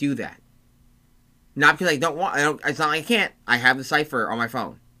want to do that. Not because I don't want. It's not like I can't. I have the cipher on my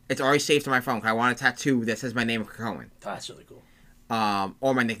phone. It's already saved to my phone. I want a tattoo that says my name in Krakoan. That's really cool.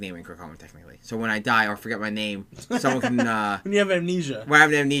 Or my nickname in Krakoan, technically. So when I die or forget my name, someone can. When you have amnesia. When I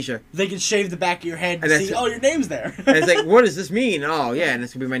have amnesia, they can shave the back of your head and see, your name's there. And it's like, what does this mean? Oh yeah, and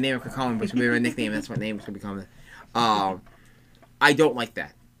it's gonna be my name in Krakoan, but it's gonna be my nickname. That's what name it's gonna become. I don't like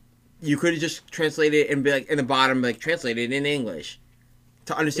that. You could have just translated it and be like in the bottom, like translated in English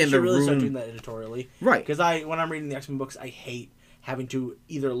to understand the room. Really start doing that editorially, right? Because when I'm reading the X-Men books, I hate having to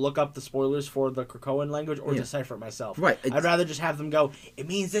either look up the spoilers for the Krakoan language or Yeah. decipher it myself. Right. I'd rather just have them go, it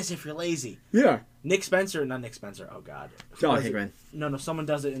means this if you're lazy. Yeah. Not Nick Spencer, oh god. John Was it- Hickman. No, someone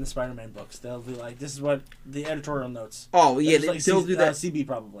does it in the Spider-Man books. They'll be like, this is what the editorial notes. Oh, yeah, It's like they'll do that. CB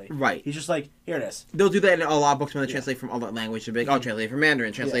probably. Right. He's just like, here it is. They'll do that in a lot of books when they Yeah. translate from other language. They'll be like, oh, translate from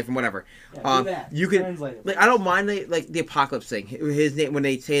Mandarin, translate from whatever. Yeah, do that. You can, Translate it, like, I don't mind the Apocalypse thing. His name, when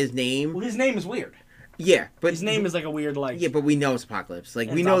they say his name, Well, his name is weird. yeah, but His name is like a weird, like... yeah, but we know it's Apocalypse. Like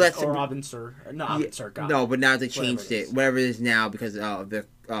and we it's know Ob- that's Or Robin Sir. No, yeah, Robin Sir, God. no, but now they Whatever changed it it, is. whatever it is now because of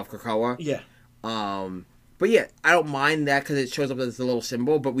Krakoa. Yeah. But yeah, I don't mind that because it shows up as a little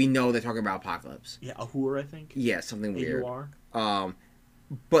symbol. But we know they're talking about Apocalypse. Yeah, Ahur, I think. Yeah, something weird. A-U-R.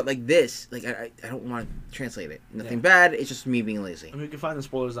 But like this, like I don't want to translate it. Nothing Yeah. bad. It's just me being lazy. I mean, you can find the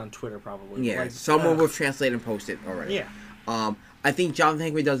spoilers on Twitter, probably. Yeah, Like, someone will translate and post it already. Yeah. I think Jonathan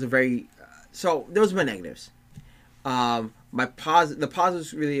Hickman does a very. So those are my negatives. The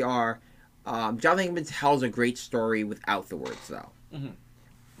positives really are. Jonathan Hickman tells a great story without the words, though.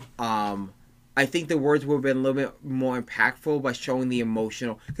 Mhm. I think the words would have been a little bit more impactful by showing the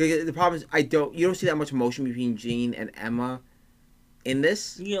emotional. Cause the problem is, you don't see that much emotion between Jean and Emma in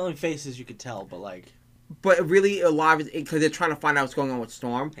this. The only faces you could tell, but like... But really, a lot of it, because they're trying to find out what's going on with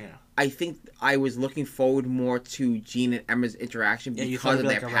Storm. Yeah. I think I was looking forward more to Jean and Emma's interaction Yeah, you because thought of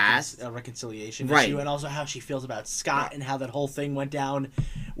it'd their be past. a reconciliation Right. issue, and also how she feels about Scott and how that whole thing went down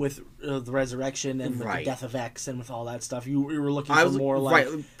with the resurrection and with the Right. death of X and with all that stuff. You were looking I for was more like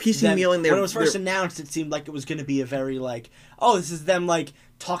piecemealing their. when it was first their- announced. It seemed like it was going to be a very like, oh, this is them like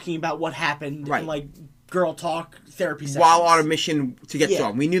talking about what happened Right. and like girl talk therapy sessions. while on a mission to get Yeah.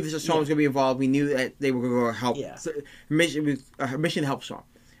 Storm. We knew that Storm was going to be involved. We knew that they were going to help. Yeah. So, mission was a mission to help Storm.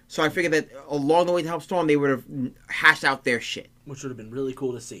 So I figured that along the way to help Storm, they would have hashed out their shit. which would have been really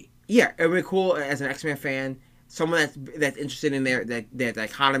cool to see. Yeah, it would be cool as an X-Men fan, someone that's interested in their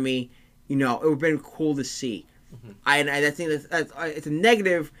dichotomy. You know, it would have been cool to see. Mm-hmm. I think that's it's a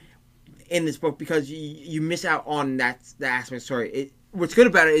negative in this book because you miss out on that aspect of the story. What's good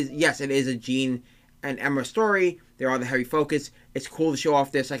about it is, yes, it is a Jean and Emma story. They are the heavy focus. It's cool to show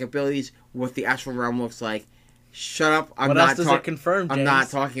off their psychic abilities, what the astral realm looks like. Shut up! What else does it confirm, James? I'm not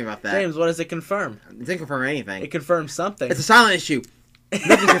talking about that. James, what does it confirm? It didn't confirm anything. It confirms something. It's a silent issue.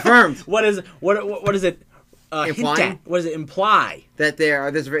 Nothing confirmed. What is it? Hint Implying? at? What does it imply? That they're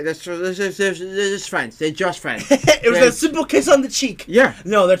just friends. They're just friends. It was They're- a simple kiss on the cheek. Yeah.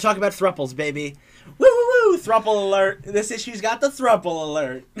 No, they're talking about thruples, baby. Woo woo woo! Thruple alert! This issue's got the thruple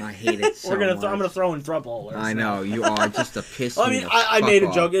alert. I hate it so I'm gonna much. throw in thruple alerts. I now. know you are just a piss. Well, I mean, I made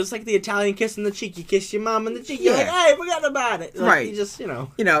a joke. It was like the Italian kiss on the cheek. You kiss your mom on the cheek. You're like, Yeah. hey, forgot about it. Like, Right. You just, You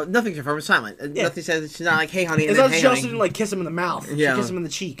know, nothing confirmed. It's silent. Yeah. Nothing says she's not like, hey, honey, and It's then not hey, she also honey. didn't like kiss him in the mouth. Yeah. She kissed him in the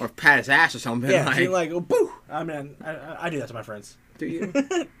cheek. Or pat his ass or something. Yeah, like, she like, oh, boo. I mean, I do that to my friends. do you?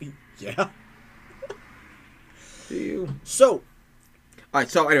 Yeah. Do you? So, All right.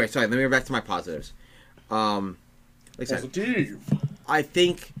 So anyway, sorry. Let me go back to my positives. Like I said, positive. I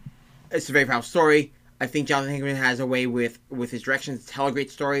think it's a very powerful story. I think Jonathan Hickman has a way with his direction to tell a great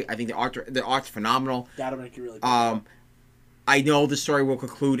story. I think the art's phenomenal. That'll make you really. I know the story will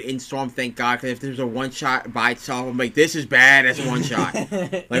conclude in Storm, thank God, because if there's a one shot by itself, I'm like, this is bad as a one shot. Like,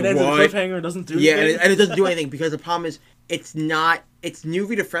 Like, and then what? the cliffhanger doesn't do Yeah, anything. and it doesn't do anything because the problem is it's new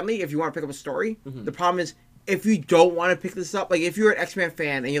reader friendly if you want to pick up a story. Mm-hmm. The problem is if you don't want to pick this up, like if you're an X-Men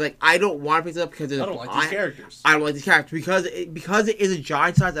fan and you're like, I don't want to pick this up because I don't like these characters. I don't like these characters because it is a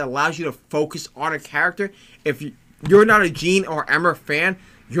giant size that allows you to focus on a character. If you're not a Jean or Emma fan,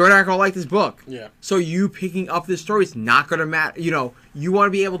 you're not gonna like this book. Yeah. So you picking up this story is not gonna matter. You know, you want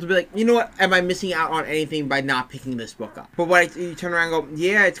to be able to be like, you know what? Am I missing out on anything by not picking this book up? But when you turn around and go,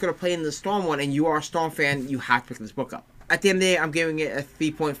 yeah, it's gonna play in the Storm one, and you are a Storm fan, you have to pick this book up. At the end of the day, I'm giving it a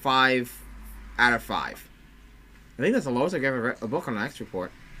 3.5 out of 5. I think that's the lowest I gave a book on the X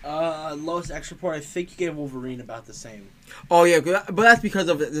Report. Lowest X report. I think you gave Wolverine about the same. Oh yeah, but that's because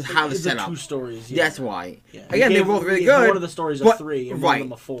of how it's the set up. two stories. Yeah. That's why. Yeah. Again, You they're gave- both really you gave good. One of the stories a but- 3 and one right. of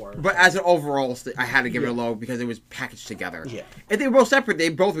them a 4. But as an overall, I had to give it a Yeah. low because it was packaged together. Yeah. If they were both separate, they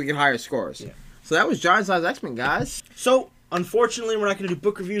both would get higher scores. Yeah. So that was Giant Size X-Men, guys. So, unfortunately, we're not going to do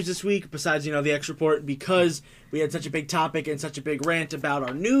book reviews this week, besides, the X Report, because we had such a big topic and such a big rant about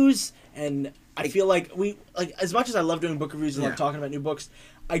our news, and I feel like as much as I love doing book reviews and love Yeah. talking about new books,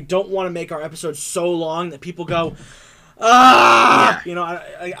 I don't want to make our episodes so long that people go, ah!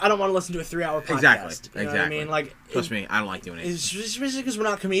 Yeah. I don't want to listen to a 3-hour podcast. Exactly. You know what I mean? Like, Trust me, I don't like doing it. it's especially because we're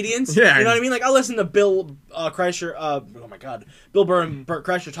not comedians. Yeah. You know what I mean? Like, I listen to Bill Kreischer, oh my God, Bill Burr and Burt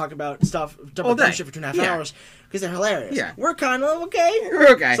Kreischer talk about stuff, All day. shit for 2.5 Yeah. hours because they're hilarious. Yeah. We're kind of okay.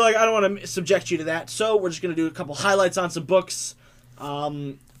 You're okay. So, like, I don't want to subject you to that. So, we're just going to do a couple highlights on some books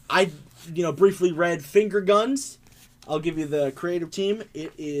I briefly read Finger Guns. I'll give you the creative team.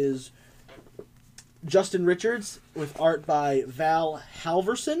 It is Justin Richards with art by Val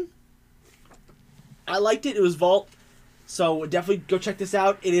Halverson. I liked it. It was Vault. So definitely go check this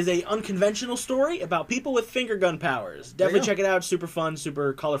out. It is a unconventional story about people with finger gun powers. Definitely check it out. Super fun,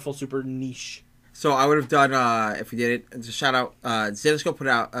 super colorful, super niche. So I would have done, if we did it, it's a shout out, Zenoscope put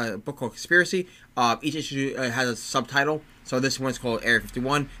out a book called Conspiracy. Each issue has a subtitle. So this one's called Area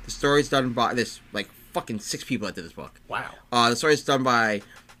 51. The story's done by this, fucking 6 people that did this book. Wow. The story's done by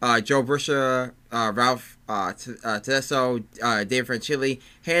Joe Brisha, Ralph Tedesco, Dave Franchilli,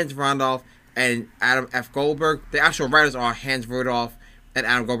 Hans Randolph, and Adam F. Goldberg. The actual writers are Hans Rudolph and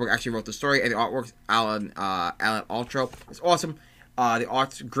Adam Goldberg actually wrote the story, and the artwork's Alan Altro. It's awesome. The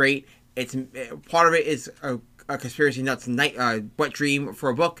art's great. It's part of it is a conspiracy nuts wet dream for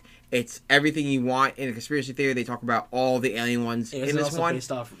a book. It's everything you want in a conspiracy theory. They talk about all the alien ones in this one.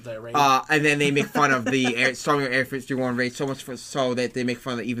 Based off the raid? And then they make fun of the starting with Air 51 raid so much so that they make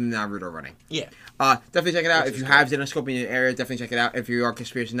fun of even the Naruto running. Yeah. Definitely check it out. If you have Zenoscope in your area, definitely check it out. If you are a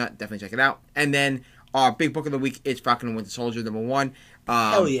conspiracy nut, definitely check it out. And then our big book of the week is Falcon and Winter Soldier #1.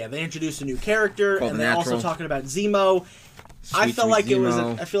 Hell yeah! They introduced a new character, and they're also talking about Zemo. Sweet, I felt like Zemo. it was.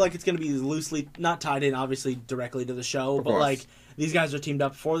 I feel like it's going to be loosely not tied in, obviously, directly to the show, but like these guys are teamed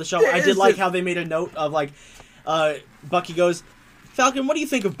up for the show. I did like how they made a note of Bucky goes, Falcon, what do you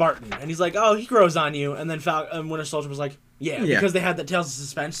think of Barton? And he's like, oh, he grows on you. And then Winter Soldier was like, yeah, because they had that Tales of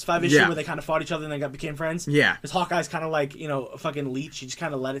Suspense 5 issue where they kind of fought each other and then became friends. Yeah. Because Hawkeye's kind of like, a fucking leech. He just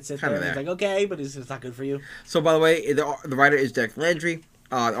kind of let it sit there. And he's like, okay, but it's not good for you. So, by the way, the writer is Derek Landry.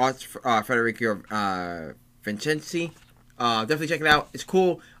 The art's Federico Vincenzi. Definitely check it out. It's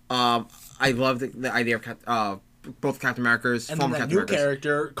cool. I love the idea of both Captain America's. And then that new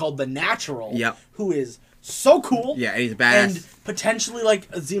character called The Natural. Yep. Who is so cool. Yeah, and he's badass. And potentially like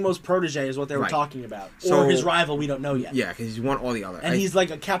Zemo's protege is what they were talking about. Or his rival, we don't know yet. Yeah, because he's won all the other. And he's like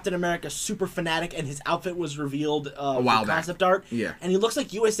a Captain America super fanatic, and his outfit was revealed a while back. Concept art. Yeah. And he looks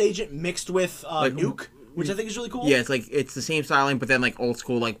like U.S. Agent mixed with Nuke, which I think is really cool. Yeah, it's the same styling, but then old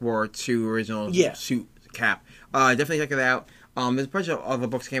school War II original suit cap. Definitely check it out. There's a bunch of other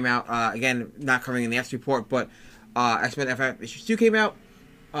books came out. Again, not covering in the X report, but X-Men FF issue 2 came out.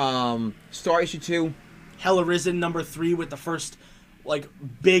 Star issue 2. Hell Arisen #3 with the first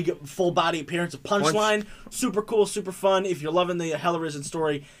big full body appearance of Punchline. Super cool, super fun. If you're loving the Hell Arisen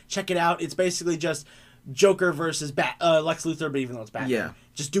story, check it out. It's basically just Joker versus Lex Luthor, but even though it's Batman. Yeah.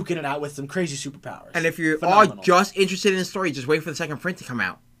 Just duking it out with some crazy superpowers. And if you are just interested in the story, just wait for the second print to come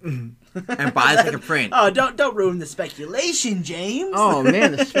out. And buy the second print. Oh, don't ruin the speculation, James. Oh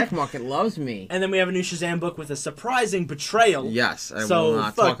man, the spec market loves me. And then we have a new Shazam book with a surprising betrayal. Yes, I will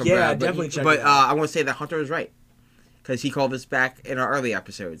not talk about it. Definitely check it out. But I want to say that Hunter was right, because he called this back in our early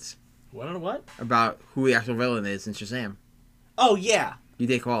episodes. What? About who the actual villain is in Shazam. Oh yeah. You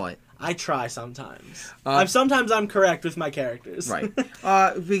did call it. I try sometimes. Sometimes I'm correct with my characters. Right.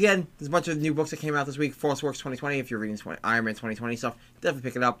 Again, there's a bunch of new books that came out this week. Force Works 2020. If you're reading Iron Man 2020 stuff, definitely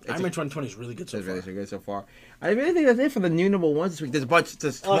pick it up. Iron Man 2020 is really good so far. It's really good so far. I really think that's it for the new #1s this week. There's a bunch.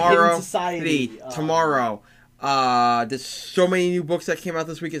 There's tomorrow. Hidden Society. Tomorrow. There's so many new books that came out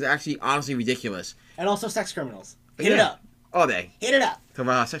this week. It's actually honestly ridiculous. And also Sex Criminals. Hit it up. All day. Hit it up.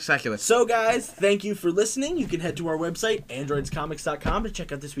 Spectacular. So, guys, thank you for listening. You can head to our website, androidscomics.com, to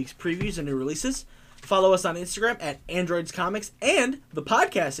check out this week's previews and new releases. Follow us on Instagram at androidscomics and the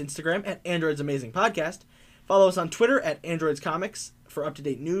podcast Instagram at Androids Amazing Podcast. Follow us on Twitter at androidscomics for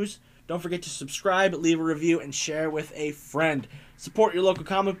up-to-date news. Don't forget to subscribe, leave a review, and share with a friend. Support your local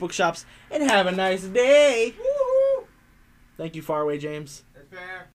comic book shops, and have a nice day. Woo-hoo. Thank you, Faraway James. That's fair.